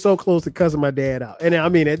came so close to cussing my dad out. And I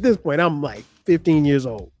mean, at this point, I'm 15 years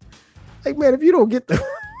old. Man, if you don't get the...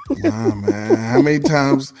 Nah, man. How many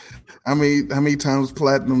times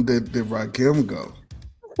platinum did Rakim go?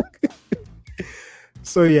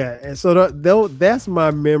 So, yeah. And so that's my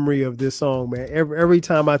memory of this song, man. Every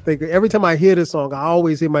time I hear this song, I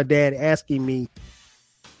always hear my dad asking me,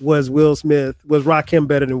 was Rakim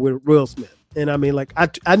better than Will Smith? And I mean,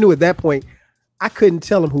 I knew at that point, I couldn't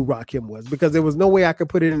tell him who Rakim was because there was no way I could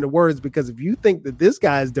put it into words, because if you think that this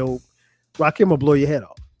guy's dope, Rakim will blow your head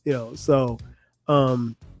off, So,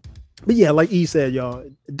 but yeah, like E said, y'all,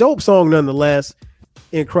 dope song nonetheless,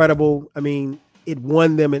 incredible. I mean, it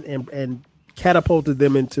won them and catapulted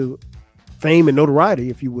them into fame and notoriety,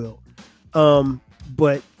 if you will.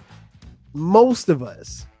 But most of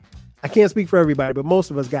us, I can't speak for everybody, but most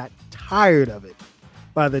of us got tired of it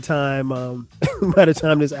by the time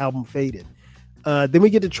this album faded. Then we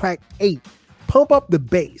get to track 8, Pump Up the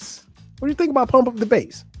Bass. What do you think about Pump Up the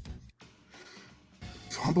Bass?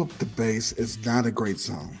 Pump Up the Bass is not a great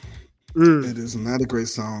song. It is not a great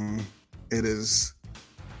song. It's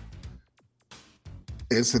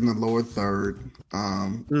in the lower third.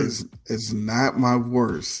 It's not my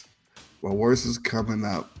worst. My worst is coming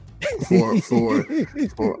up for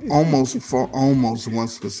almost one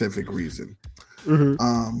specific reason.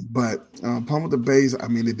 But Pump Up the Bass, I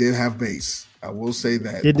mean, it did have bass. I will say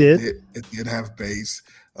that it did. It did have bass.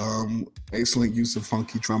 Excellent use of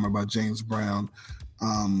funky drummer by James Brown.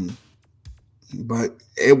 but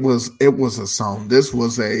it was a song. This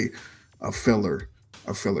was a filler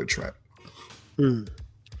track. Hmm.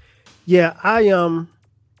 Yeah,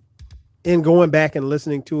 in going back and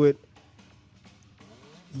listening to it,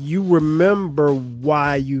 you remember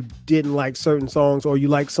why you didn't like certain songs, or you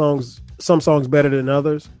like some songs better than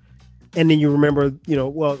others, and then you remember,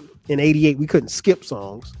 well, in '88 we couldn't skip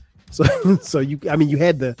songs, so you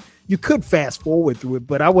could fast forward through it,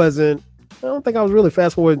 but I don't think I was really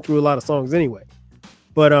fast forwarding through a lot of songs anyway.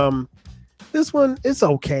 But this one, it's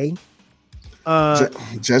okay.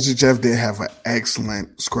 Jesse Jeff did have an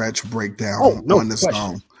excellent scratch breakdown No on the question.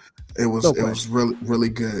 song. It was No it was question. really really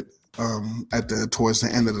good. Towards the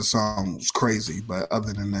end of the song, it was crazy, but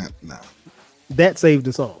other than that, no. That saved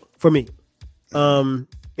the song for me.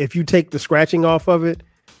 If you take the scratching off of it,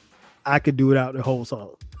 I could do without the whole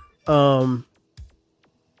song.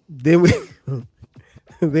 Then we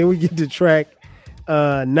then we get to track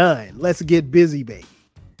 9. Let's Get Busy, Baby.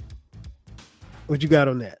 What you got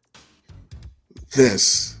on that?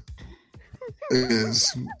 This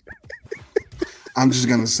is. I'm just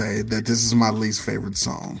gonna say that this is my least favorite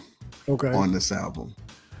song on this album.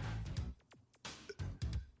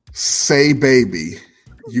 Say Baby,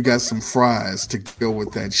 you got some fries to go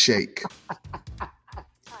with that shake,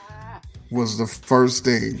 was the first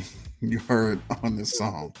thing you heard on this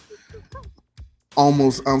song.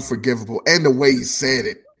 Almost unforgivable. And the way he said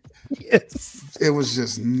it. Yes. It was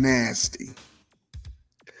just nasty.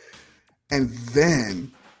 And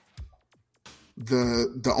then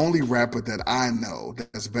the only rapper that I know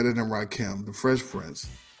that's better than Rakim, the Fresh Prince.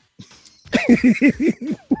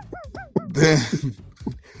 Then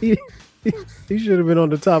he should have been on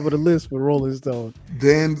the top of the list for Rolling Stone.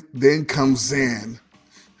 Then comes in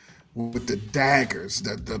with the daggers,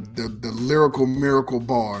 the lyrical miracle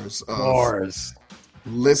bars of Bars.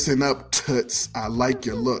 Listen up, toots, I like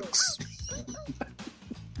your looks.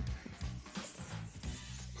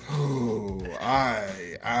 Oh,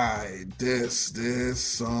 this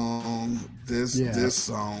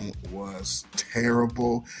song was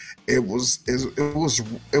terrible. It was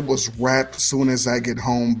rap Soon As I Get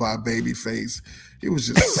Home by Babyface. He was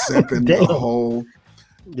just simping the whole.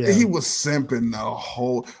 Yeah. He was simping the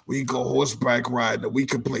whole. We go horseback riding, or we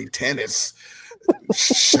could play tennis.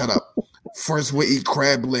 Shut up. First we eat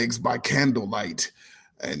crab legs by candlelight,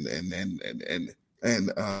 and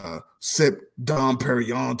sip Dom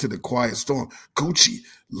Perignon to the quiet storm. Gucci,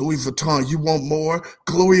 Louis Vuitton, you want more?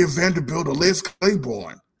 Gloria Vanderbilt or Liz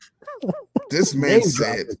Claiborne? This man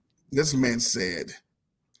said,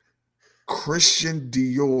 Christian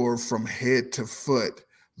Dior from head to foot.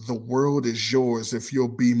 The world is yours if you'll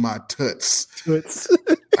be my toots.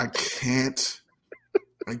 I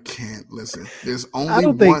can't listen. I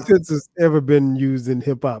don't think toots has ever been used in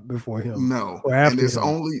hip hop before him. No, and there's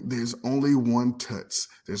only one toots.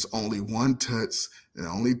 There's only one toots, and the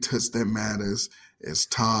only toots that matters is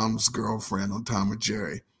Tom's girlfriend on Tom and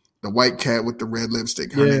Jerry, the white cat with the red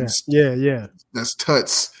lipstick. Her name's That's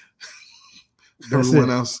Toots. Everyone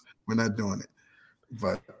else, we're not doing it.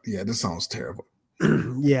 But yeah, this song's terrible.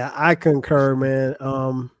 Yeah, I concur, man.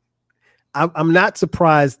 I'm not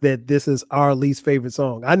surprised that this is our least favorite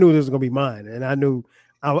song. I knew this was gonna be mine, and I knew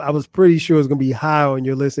I was pretty sure it was gonna be high on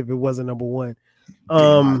your list if it wasn't number one.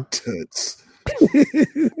 Toots.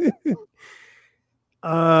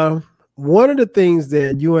 One of the things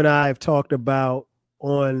that you and I have talked about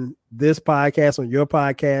on this podcast, on your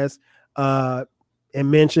podcast, and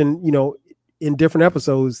mentioned, in different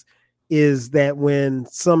episodes, is that when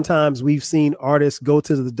sometimes we've seen artists go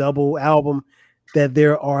to the double album, that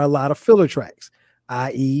there are a lot of filler tracks,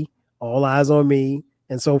 i.e. All Eyes on Me,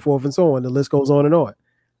 and so forth and so on. The list goes on and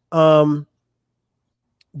on.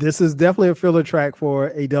 This is definitely a filler track for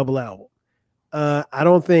a double album. I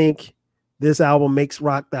don't think this album makes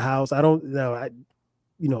Rock the House. I don't know.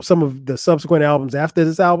 Some of the subsequent albums after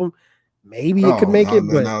this album, maybe it could make it.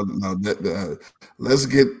 No. Let's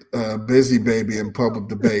Get Busy Baby and Pump Up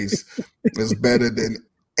the Bass is better than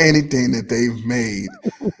anything that they've made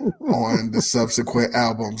on the subsequent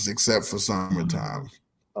albums except for Summertime.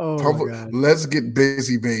 Let's Get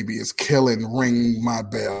Busy Baby is killing Ring My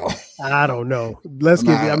Bell. I don't know.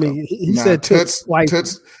 He said Toots twice.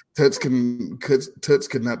 Toots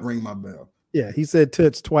could not ring my bell. Yeah, he said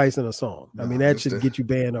Toots twice in a song. That should get you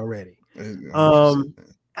banned already.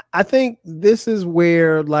 I think this is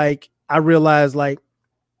where, I realized,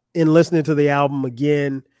 in listening to the album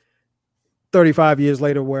again 35 years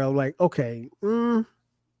later, where I'm like, okay,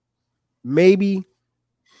 maybe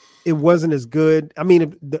it wasn't as good.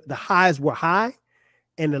 The highs were high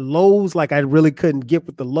and the lows, I really couldn't get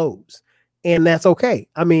with the lows, and that's okay.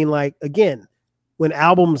 Again, when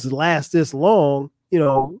albums last this long,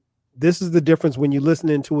 this is the difference when you're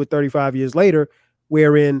listening to it 35 years later,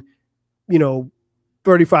 wherein,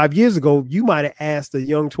 35 years ago, you might have asked a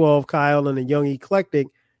young 12 Kyle and a young Eclectic,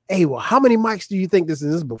 hey, well, how many mics do you think this is?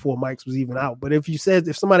 This is before mics was even out. But if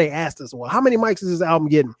somebody asked us, well, how many mics is this album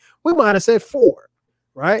getting? We might have said 4,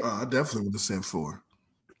 right? I definitely would have said 4.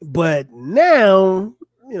 But now,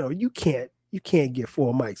 you can't get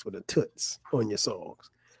 4 mics with a toots on your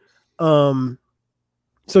songs.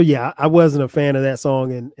 So yeah, I wasn't a fan of that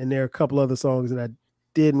song, and there are a couple other songs that I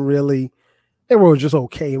didn't really. They were just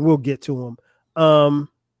okay, and we'll get to them.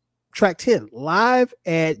 Track 10, Live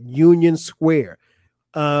at Union Square.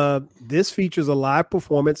 This features a live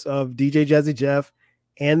performance of DJ Jazzy Jeff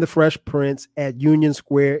and the Fresh Prince at Union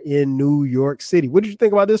Square in New York City. What did you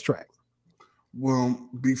think about this track? Well,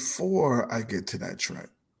 before I get to that track,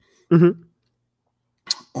 mm-hmm.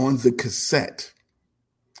 on the cassette,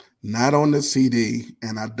 not on the CD,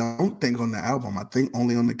 and I don't think on the album, I think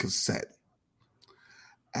only on the cassette.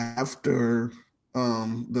 After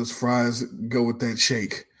those fries go with that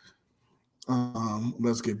shake,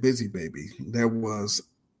 let's get busy, baby, there was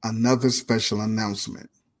another special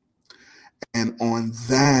announcement. And on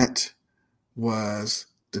that was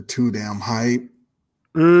the Too Damn Hype.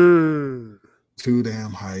 Too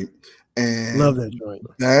Damn Hype. And love that joint.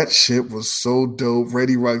 That shit was so dope.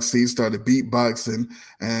 Ready Rock C started beatboxing,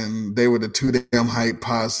 and they were the Too Damn Hype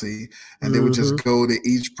posse. And they would just go to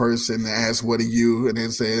each person and ask, "What are you?" And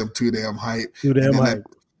then say, "I'm Too Damn Hype." Too Damn Hype.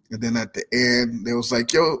 And then at the end, they was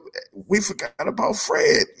like, "Yo, we forgot about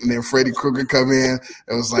Fred." And then Freddie Krueger come in.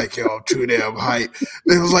 It was like, "Yo, Too Damn Hype."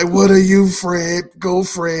 They was like, "What are you, Fred? Go,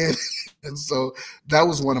 Fred." And so that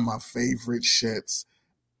was one of my favorite shits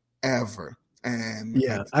ever. And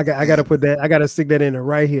yeah, I got to put that. I got to stick that in there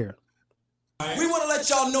right here. We want to let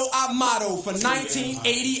y'all know our motto for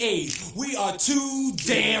 1988. We are too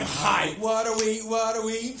damn hype. What are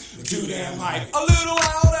we? Too damn hype. A little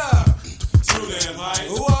louder. Too damn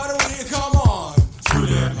hype. What are we? Come on. Too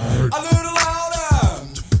damn hype. A little louder.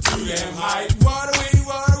 Too damn hype. What are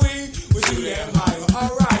we? We're too damn hype.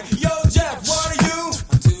 All right. Yo, Jeff, what are you?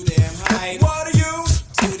 I'm too damn hype. What are you?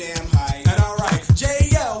 Too damn hype. And all right.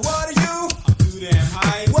 JL, what are you? I'm too damn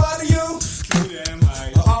hype. What are you? Too damn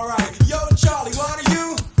hype. All right. Yo, Charlie, what are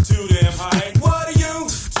you? Too damn hype. What are you?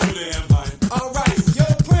 Too damn hype. All right. Yo,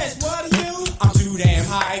 Prince, what are you? I'm too damn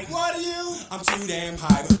hype. What are you? I'm too damn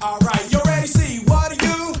hype. All right. Yo, Ready C, what are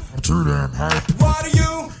you? I'm too damn hype. What are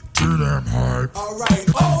you? Too damn hype. All right.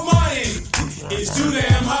 Oh, money is too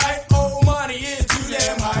damn hype. Oh, money is too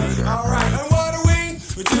damn hype. All right. And what are we?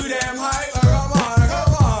 We're too damn hype. Come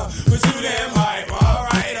on. We're too damn hype. All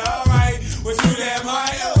right. We're too damn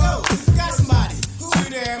hype. Yo, got somebody. Who's too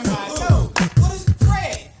damn hype? Yo, what is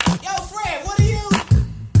Fred? Yo, Fred, what are you?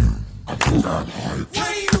 I'm too damn hype. What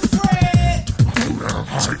are you, Fred? I'm too damn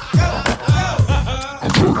hype. Yo.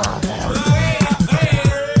 I'm too damn hype.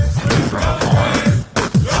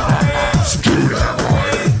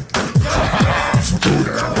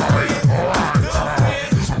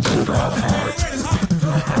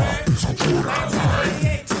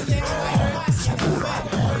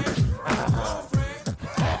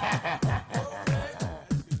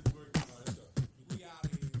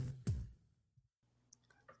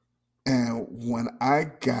 And when I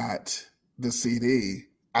got the CD,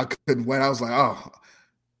 I couldn't wait. I was like, "Oh,"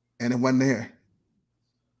 and it wasn't there.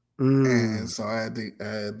 And so I had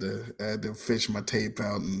to fish my tape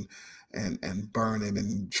out and burn it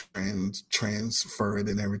and transfer it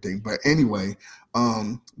and everything. But anyway,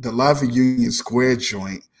 the Live at Union Square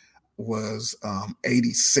joint was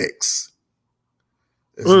 86.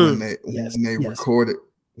 Is when they recorded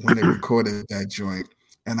that joint.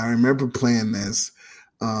 And I remember playing this.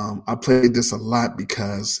 I played this a lot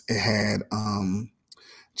because it had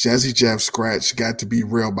Jazzy Jeff scratch "Got to Be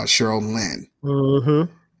Real" by Cheryl Lynn.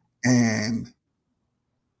 And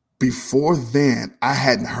before then, I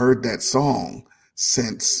hadn't heard that song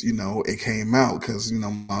since, it came out because,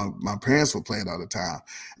 my parents would play it all the time.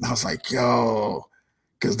 And I was like, yo,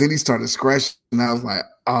 because then he started scratching and I was like,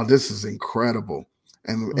 oh, this is incredible.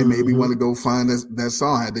 And it made me want to go find that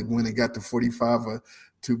song. I had to when it got to 45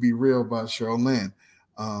 "To Be Real" by Cheryl Lynn.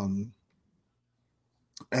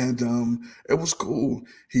 And it was cool.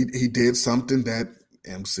 He did something that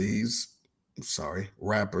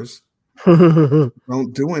rappers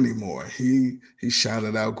don't do anymore. He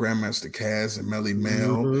shouted out Grandmaster Caz and Melly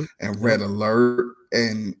Mel and Red Alert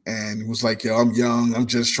and was like, "Yo, I'm young. I'm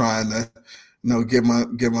just trying to, get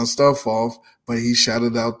my stuff off." But he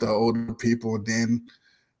shouted out the older people. Then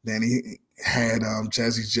had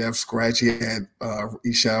Jazzy Jeff scratch. He had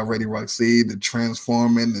Isha Ready Roxy, the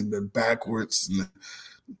transforming and the backwards, and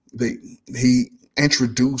he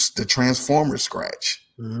introduced the transformer scratch.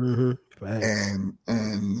 Mm-hmm. And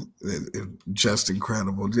it just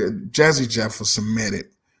incredible. Jazzy Jeff was submitted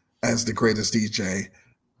as the greatest DJ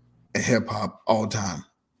in hip hop all time.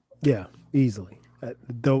 Yeah, easily.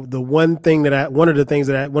 The one of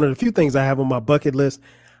the few things I have on my bucket list,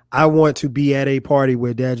 I want to be at a party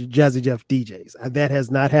where Jazzy Jeff DJs. That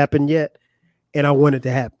has not happened yet, and I want it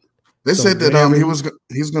to happen. They said that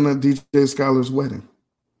he's gonna DJ Skylar's wedding.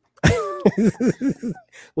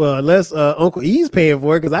 Well, unless Uncle E's paying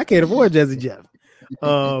for it, because I can't afford Jazzy Jeff.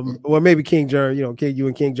 Or maybe King Jern, you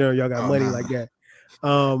and King Jern, y'all got money like that.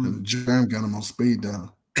 Jern got him on speed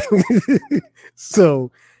down.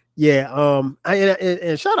 So yeah,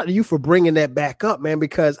 and shout out to you for bringing that back up, man,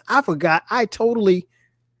 because I totally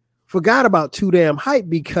forgot about Too Damn Hype,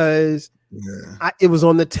 because it was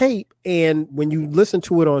on the tape, and when you listen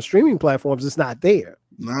to it on streaming platforms, it's not there.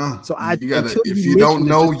 No, so if you don't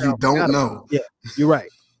know, you don't know. Yeah, you're right.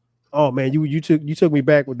 Oh man, you took me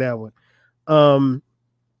back with that one.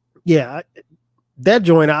 That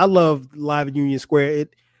joint, I love Live at Union Square.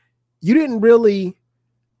 You didn't really,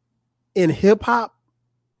 in hip hop,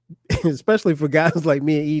 especially for guys like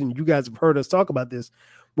me and Eden, you guys have heard us talk about this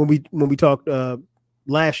when we talked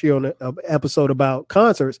last year on an episode about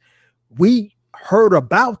concerts. We heard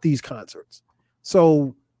about these concerts,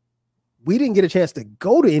 so we didn't get a chance to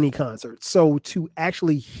go to any concerts. So to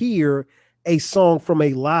actually hear a song from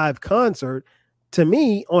a live concert, to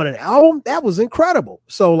me, on an album, that was incredible.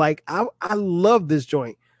 So like, I love this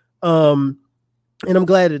joint. And I'm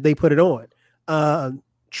glad that they put it on.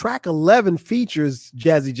 Track 11 features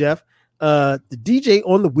Jazzy Jeff, the DJ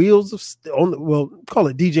on the wheels call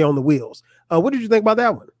it DJ on the Wheels. What did you think about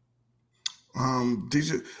that one?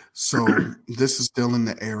 DJ. So this is still in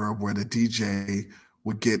the era where the DJ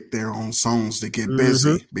would get their own songs to get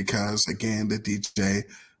busy, because again, the DJ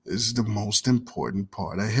is the most important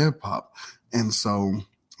part of hip hop. And so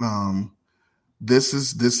this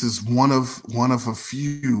is one of a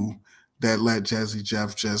few that let Jazzy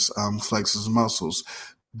Jeff just flex his muscles.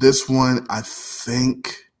 This one, I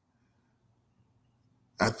think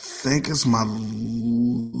it's my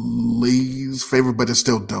least favorite, but it's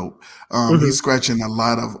still dope. He's scratching a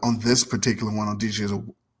lot on this particular one on DJ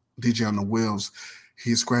on the Wheels.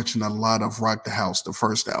 He's scratching a lot of Rock the House, the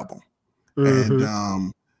first album.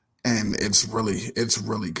 And it's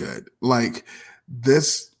really good. Like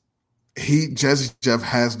this, Jazzy Jeff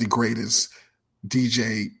has the greatest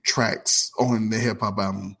DJ tracks on the hip hop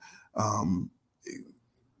album,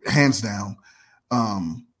 hands down.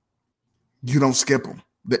 You don't skip them.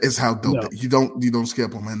 It's how dope. No. You don't skip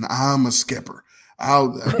them, and I'm a skipper.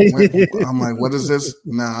 I'm like, what is this?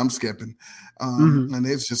 Nah, I'm skipping. And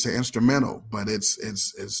it's just an instrumental, but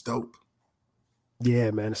it's dope.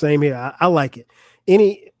 Yeah, man. Same here. I like it.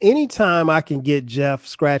 Anytime I can get Jeff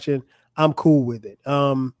scratching, I'm cool with it.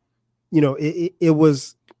 It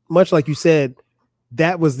was much like you said,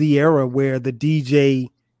 that was the era where the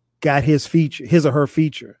DJ got his or her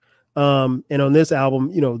feature. And on this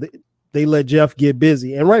album, they let Jeff get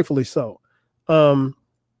busy, and rightfully so.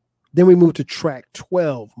 Then we moved to track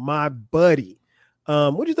 12, My Buddy.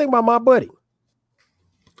 What do you think about My Buddy?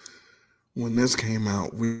 When this came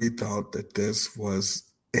out, we thought that this was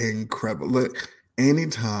incredible. Look,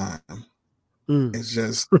 anytime it's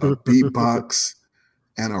just a beatbox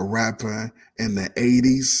and a rapper in the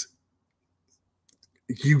 80s,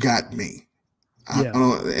 you got me. I don't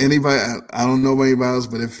know anybody else,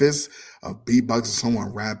 but if it's a beatbox or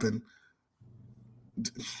someone rapping,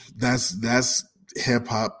 that's hip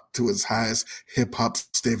hop to its highest hip hop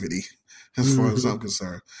stivity, as far as I'm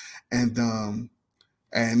concerned.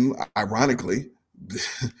 And ironically,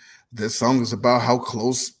 this song is about how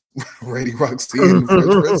close Ready Roxy and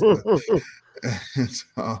the French Prince.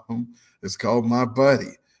 It's called My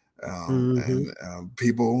Buddy. And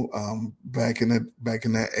people back in the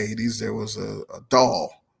 80s, there was a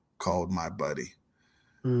doll called My Buddy.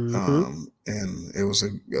 And it was a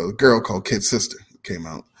girl called Kid Sister came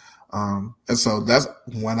out. And so that's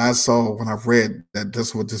when I read that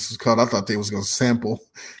this what this is called, I thought they was gonna sample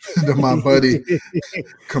the My Buddy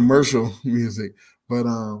commercial music. But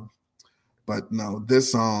no,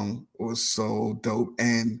 this song was so dope.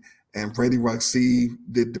 And Freddie Roxy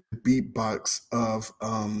did the beatbox of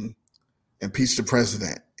Impeach the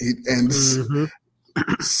President.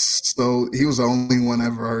 So he was the only one I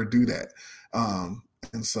ever heard do that.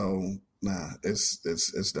 And so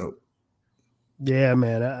it's dope. Yeah,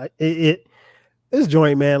 man. This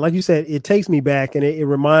joint, man, like you said, it takes me back, and it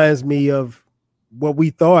reminds me of what we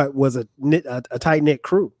thought was a tight knit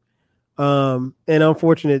crew. And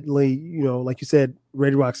unfortunately, like you said,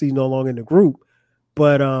 Ready Roxy's no longer in the group,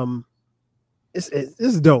 but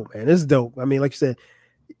it's dope, man. It's dope. I mean, like you said,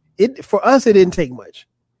 for us it didn't take much.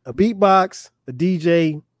 A beatbox, a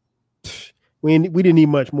DJ. We didn't need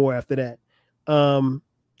much more after that.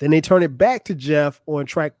 Then they turn it back to Jeff on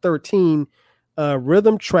track 13,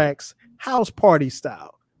 Rhythm Tracks House Party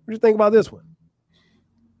Style. What do you think about this one?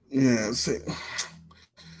 Yeah, see,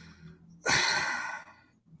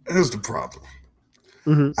 here's the problem.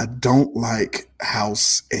 Mm-hmm. I don't like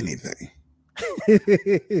house anything.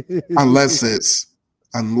 unless it's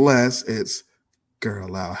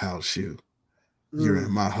girl, I'll house you. You're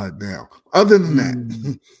in my hut now. Other than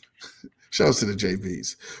that, shouts to the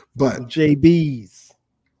JBs.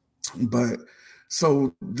 But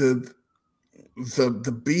so the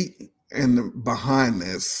beat and behind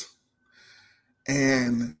this,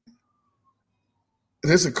 and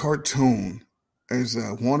there's a cartoon. There's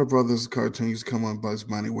a Warner Brothers cartoon used to come on Bugs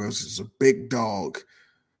Bunny where it's a big dog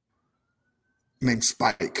named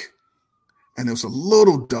Spike. And there was a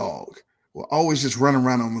little dog will always just run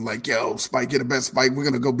around him like, yo, Spike, get a bet, Spike. We're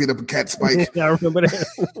going to go beat up a cat, Spike. I remember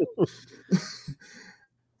that.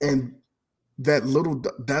 And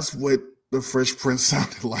that's what the Fresh Prince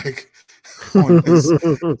sounded like on this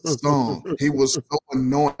song. He was so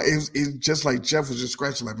annoying. It just like Jeff was just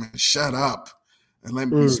scratching like, man, shut up and let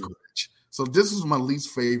me scratch. So this is my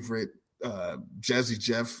least favorite Jazzy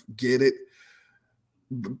Jeff, get it?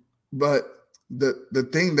 But the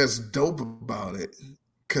thing that's dope about it,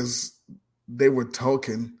 because they were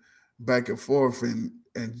talking back and forth, and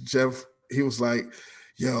Jeff, he was like,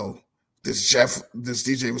 yo, this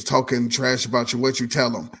DJ was talking trash about you, what you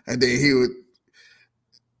tell him? And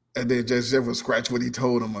then Jeff would scratch what he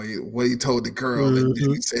told him, or what he told the girl, and then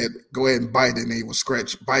he said, go ahead and bite it, and he would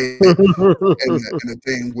bite it, and the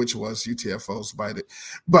thing, which was UTFOs, bite it.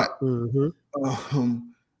 But,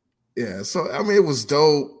 yeah, so, I mean, it was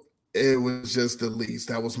dope. It was just the least.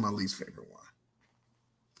 That was my least favorite one.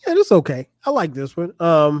 Yeah, it's okay. I like this one.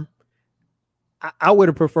 I would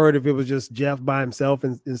have preferred if it was just Jeff by himself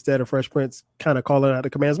instead of Fresh Prince kind of calling out the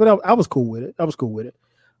commands, but I was cool with it.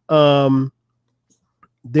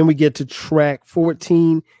 Then we get to track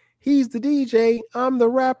 14. He's the DJ. I'm the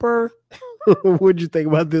rapper. What'd you think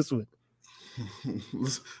about this one?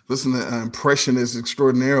 Listen to impressionist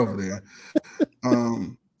extraordinaire over there.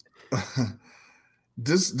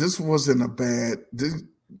 This wasn't a bad.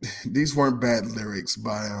 These weren't bad lyrics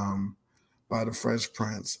by the Fresh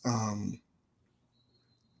Prince.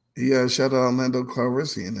 Yeah, shout out Orlando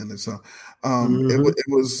Clarician in it. So it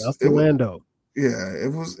was Orlando. Yeah,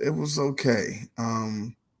 it was okay.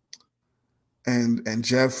 And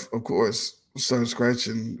Jeff, of course, started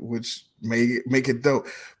scratching, which make it dope.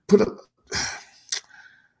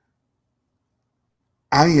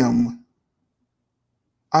 I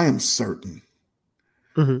am certain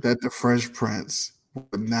that the Fresh Prince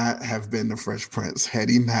would not have been the Fresh Prince had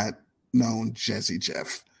he not known Jazzy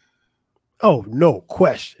Jeff. Oh, no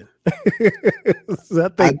question. So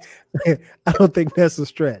I don't think that's a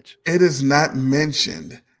stretch. It is not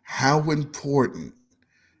mentioned how important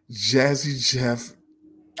Jazzy Jeff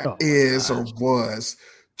is or was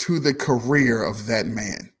to the career of that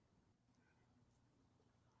man.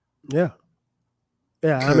 Yeah.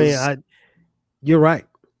 Yeah, I mean, you're right.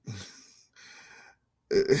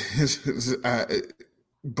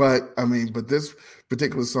 But this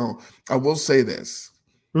particular song, I will say this.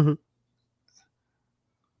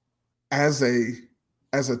 As a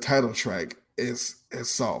title track, it's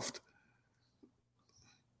soft.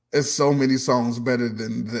 It's so many songs better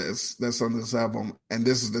than this that's on this album, and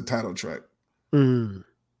this is the title track.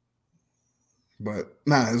 But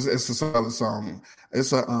it's a solid song.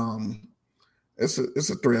 It's a 3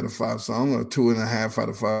 out of 5 song, or 2.5 out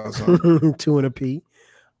of 5 song. 2 and a P.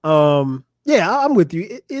 Yeah, I'm with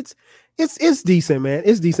you. It's decent, man.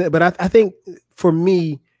 It's decent, but I think for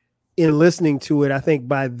me, in listening to it, I think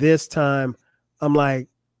by this time I'm like,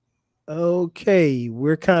 okay,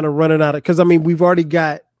 we're kind of running out of, because I mean, we've already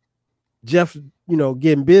got Jeff,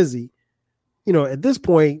 getting busy. At this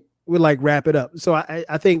point, we're like, wrap it up. So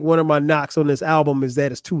I think one of my knocks on this album is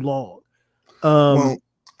that it's too long. Well,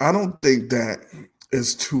 I don't think that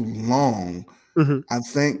is too long. I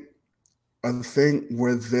think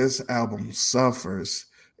where this album suffers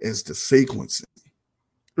is the sequencing.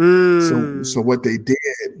 So what they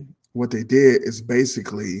did is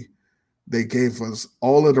basically they gave us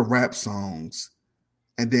all of the rap songs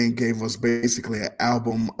and then gave us basically an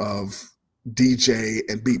album of DJ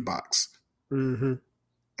and beatbox. And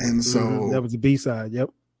so that was the B-side.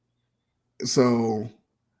 Yep. So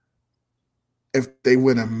if they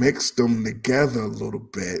would have mixed them together a little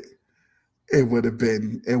bit, it would have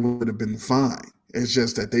been fine. It's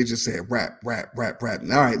just that they just said rap, rap, rap, rap.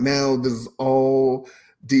 All right, now this is all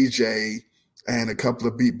DJ and a couple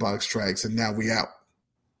of beatbox tracks, and now we out.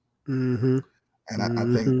 Mm-hmm. And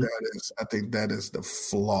I think that is the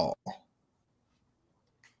flaw.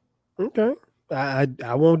 Okay.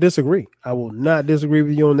 I won't disagree. I will not disagree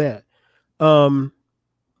with you on that. And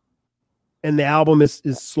the album is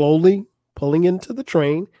slowly pulling into the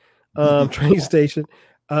train station.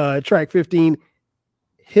 Track 15,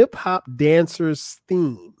 Hip Hop Dancer's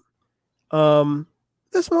Theme.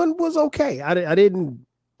 This one was okay. I didn't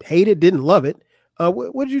hate it, didn't love it.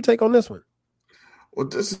 What did you take on this one? Well,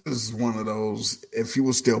 this is one of those, if you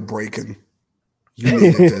were still breaking, you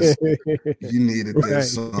needed this. You needed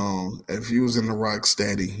this song. If you was in the rock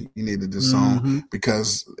steady, you needed this song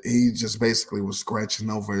because he just basically was scratching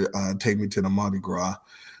over Take Me to the Mardi Gras.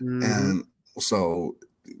 And so,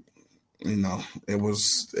 you know,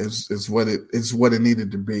 it's what it needed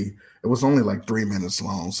to be. It was only like 3 minutes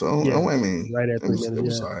long. So I mean, right at 3 minutes. It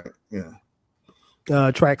was all right.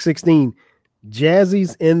 Yeah. Track 16,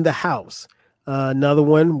 Jazzy's in the House. Another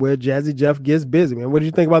one where Jazzy Jeff gets busy, man. What did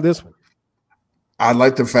you think about this one? I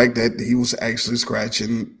like the fact that he was actually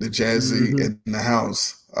scratching the Jazzy in the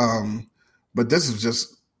house. But this is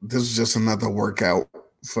just another workout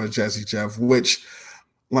for Jazzy Jeff, which,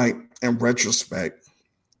 like, in retrospect,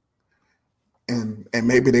 and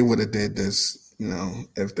maybe they would have did this, you know,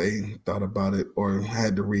 if they thought about it or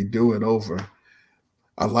had to redo it over.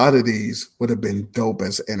 A lot of these would have been dope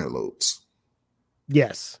as interludes.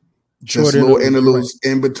 Yes. Just little interludes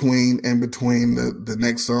in between the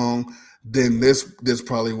next song. Then this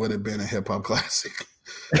probably would have been a hip hop classic.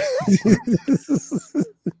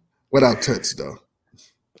 Without Toots, though.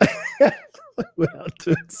 Without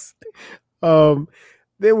Toots.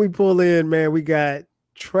 Then we pull in, man, we got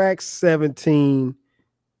track 17,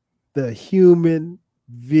 The Human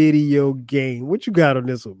Video Game. What you got on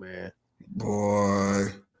this one, man? Boy,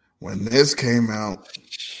 when this came out,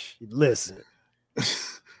 listen.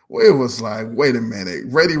 It was like, wait a minute.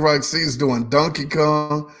 Ready Rock C's doing Donkey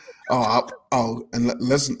Kong. And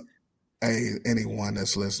listen, hey, anyone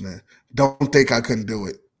that's listening, don't think I couldn't do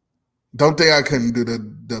it. Don't think I couldn't do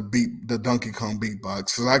the Donkey Kong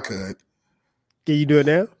beatbox, because I could. Can you do it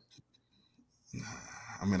now?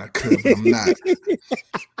 I mean, I could, but I'm not.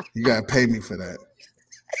 You gotta pay me for that.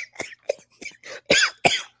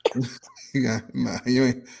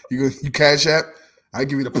 You cash app? I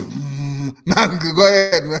give you the. Nah, go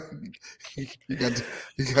ahead, man. You got to.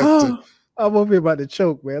 I'm over here about to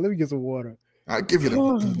choke, man. Let me get some water. I'll give you the.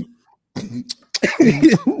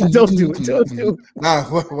 Don't do it. Don't do it. Nah,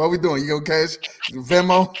 what we doing? You gonna cash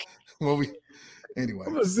Venmo? Anyway.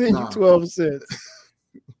 I'm gonna send you 12 cents.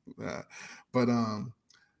 But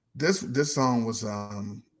this song was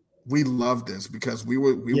we loved this because we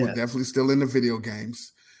were definitely still in the video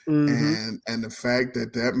games, and the fact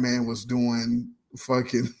that man was doing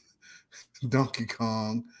fucking Donkey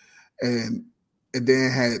Kong, and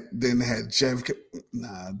then had Jeff.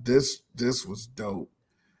 Nah, this was dope.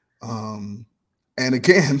 And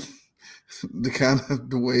again,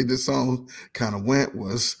 the way this song kind of went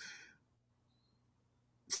was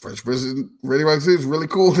Fresh Prince and Ready Rock City was really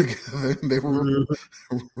cool together. They were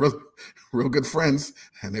real good friends,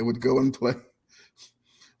 and they would go and play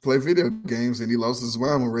video games. And he lost his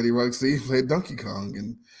mind when Ready Rock City played Donkey Kong,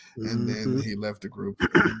 and then he left the group.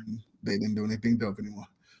 And they didn't do anything dope anymore.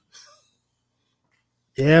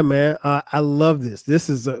 Yeah, man, I love this. This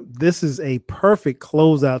is a perfect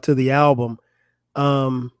closeout to the album.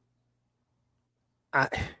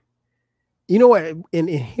 You know what? In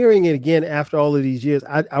hearing it again after all of these years,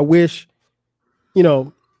 I wish, you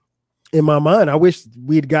know, in my mind, I wish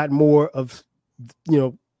we'd gotten more of, you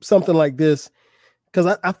know, something like this,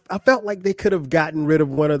 because I felt like they could have gotten rid of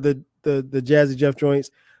one of the Jazzy Jeff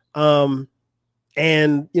joints,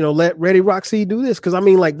 and, you know, let Ready Rock C do this, because I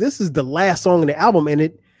mean, like, this is the last song in the album,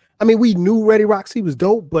 and we knew Ready Rock C was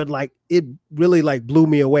dope, but like it really like blew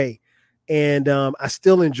me away. And I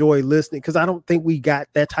still enjoy listening, because I don't think we got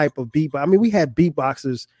that type of beat. I mean, we had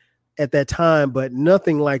beatboxers at that time, but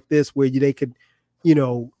nothing like this where they could, you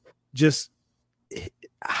know, just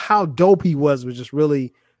how dope he was just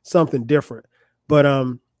really something different. But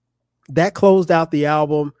that closed out the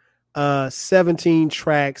album. 17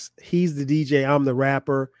 tracks. He's the DJ, I'm the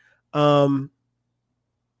rapper. I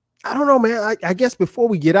don't know, man. I guess before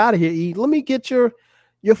we get out of here, E, let me get your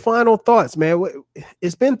final thoughts, man.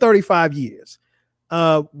 It's been 35 years.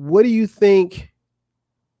 What do you think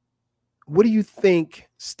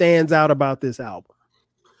stands out about this album?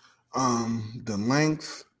 The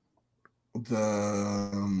length,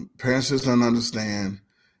 the parents just don't understand,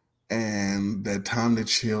 and that time to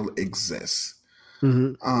chill exists.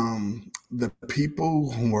 The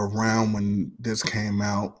people who were around when this came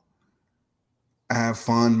out, I have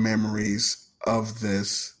fond memories of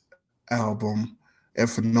this album.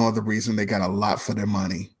 If for no other reason, they got a lot for their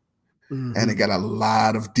money. And they got a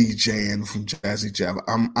lot of DJing from Jazzy Jeff.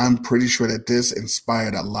 I'm pretty sure that this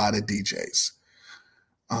inspired a lot of DJs.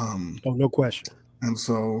 No question. And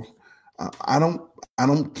so I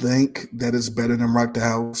don't think that it's better than Rock the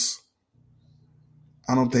House.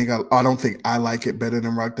 I don't think I like it better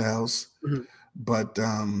than Rock the House. But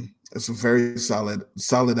it's a very solid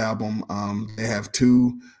album. They have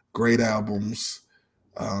 2 great albums,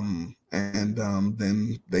 and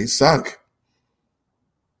then they suck.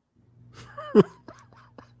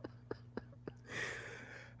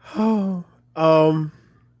 Yeah,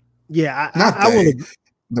 I will.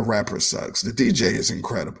 The rapper sucks. The DJ is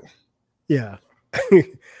incredible. Yeah,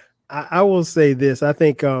 I will say this. I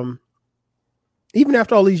think even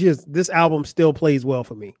after all these years, this album still plays well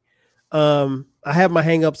for me. I have my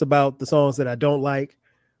hangups about the songs that I don't like,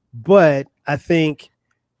 but I think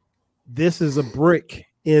this is a brick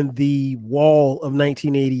in the wall of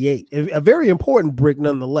 1988, a very important brick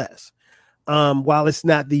nonetheless. While it's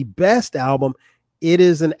not the best album, it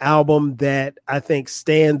is an album that I think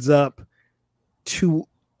stands up to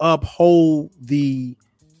uphold the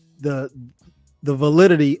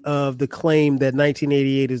validity of the claim that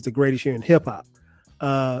 1988 is the greatest year in hip hop.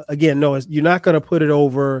 Again, no, you're not going to put it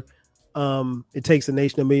over. It Takes a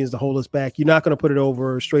Nation of Millions to Hold Us Back. You're not going to put it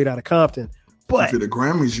over Straight Outta Compton. But if you're the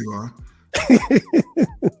Grammys, you are.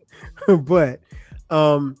 But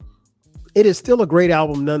it is still a great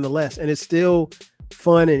album nonetheless, and it's still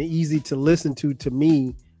fun and easy to listen to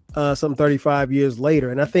me some 35 years later.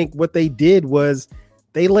 And I think what they did was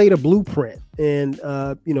they laid a blueprint, and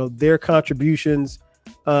their contributions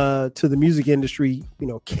to the music industry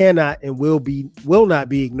cannot and will not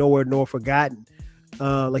be ignored nor forgotten.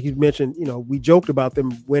 Like you mentioned, we joked about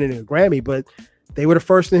them winning a Grammy, but they were the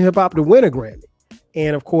first in hip hop to win a Grammy.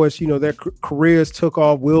 And of course, their careers took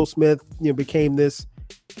off. Will Smith became this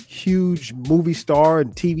huge movie star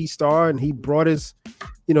and TV star, and he brought his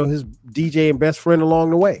DJ and best friend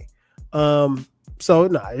along the way.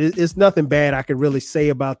 It's nothing bad I could really say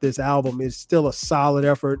about this album. It's still a solid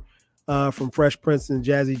effort from Fresh Prince and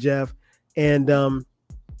Jazzy Jeff, and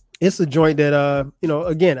it's a joint that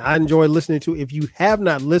again, I enjoy listening to. If you have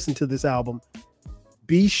not listened to this album,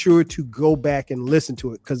 be sure to go back and listen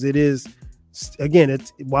to it, because it is, again,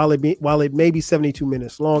 it's while it may be 72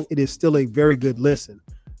 minutes long, it is still a very good listen.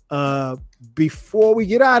 Before we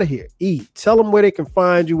get out of here, tell them where they can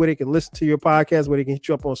find you, where they can listen to your podcast, where they can hit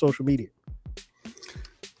you up on social media.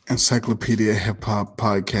 Encyclopedia Hip Hop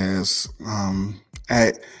Podcast,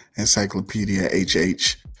 at Encyclopedia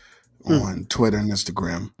HH on Twitter and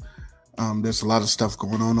Instagram. There's a lot of stuff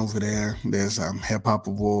going on over there. There's hip hop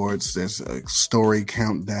awards. There's a story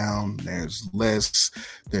countdown. There's lists.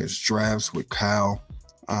 There's drafts with Kyle.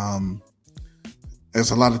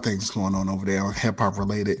 There's a lot of things going on over there on hip hop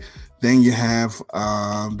related. Then you have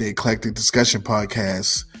the Eclectic Discussion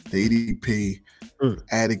Podcast, the EDP,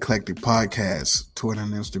 at Eclectic Podcast, Twitter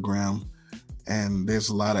and Instagram. And there's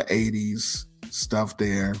a lot of 80s stuff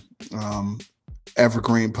there.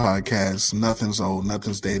 Evergreen Podcast, Nothing's Old,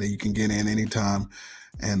 Nothing's Dated. You can get in anytime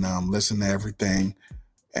and listen to everything.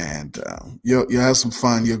 And you'll have some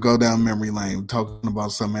fun. You'll go down memory lane talking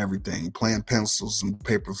about some everything, playing pencils and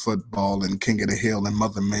paper football and King of the Hill and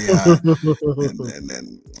Mother May I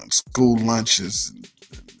and school lunches.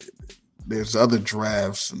 There's other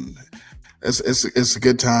drafts, and it's a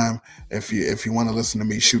good time if you want to listen to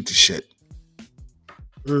me shoot the shit.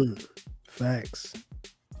 Facts.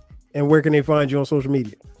 And where can they find you on social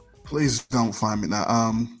media? Please don't find me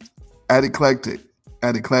now. At Eclectic,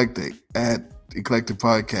 at Eclectic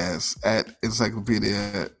Podcast, at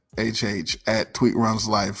Encyclopedia HH, at Tweet Runs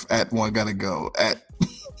Life, at One Gotta Go, at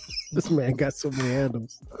this man got so many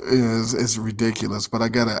handles. It's ridiculous, but I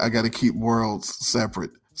gotta keep worlds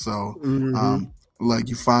separate. So like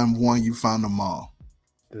you find one, you find them all.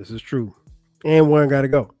 This is true. And One Gotta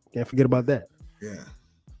Go. Can't forget about that. Yeah.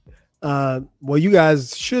 Well, you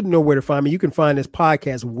guys should know where to find me. You can find this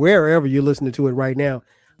podcast wherever you're listening to it right now.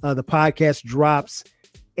 The podcast drops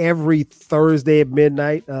every Thursday at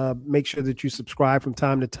midnight. Make sure that you subscribe from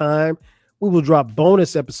time to time. We will drop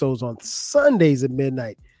bonus episodes on Sundays at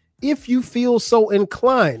midnight. If you feel so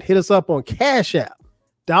inclined, hit us up on Cash App,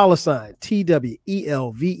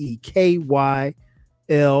 $TWELVEKYLE.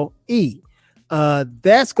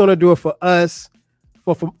 That's going to do it for us.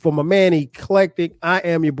 For my man Eclectic, I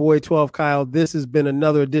am your boy 12 Kyle. This has been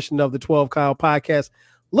another edition of the 12 Kyle podcast.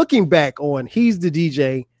 Looking back on He's the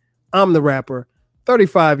DJ, I'm the rapper,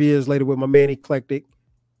 35 years later with my man Eclectic.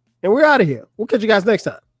 And we're out of here. We'll catch you guys next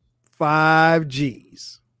time. 5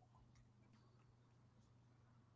 G's.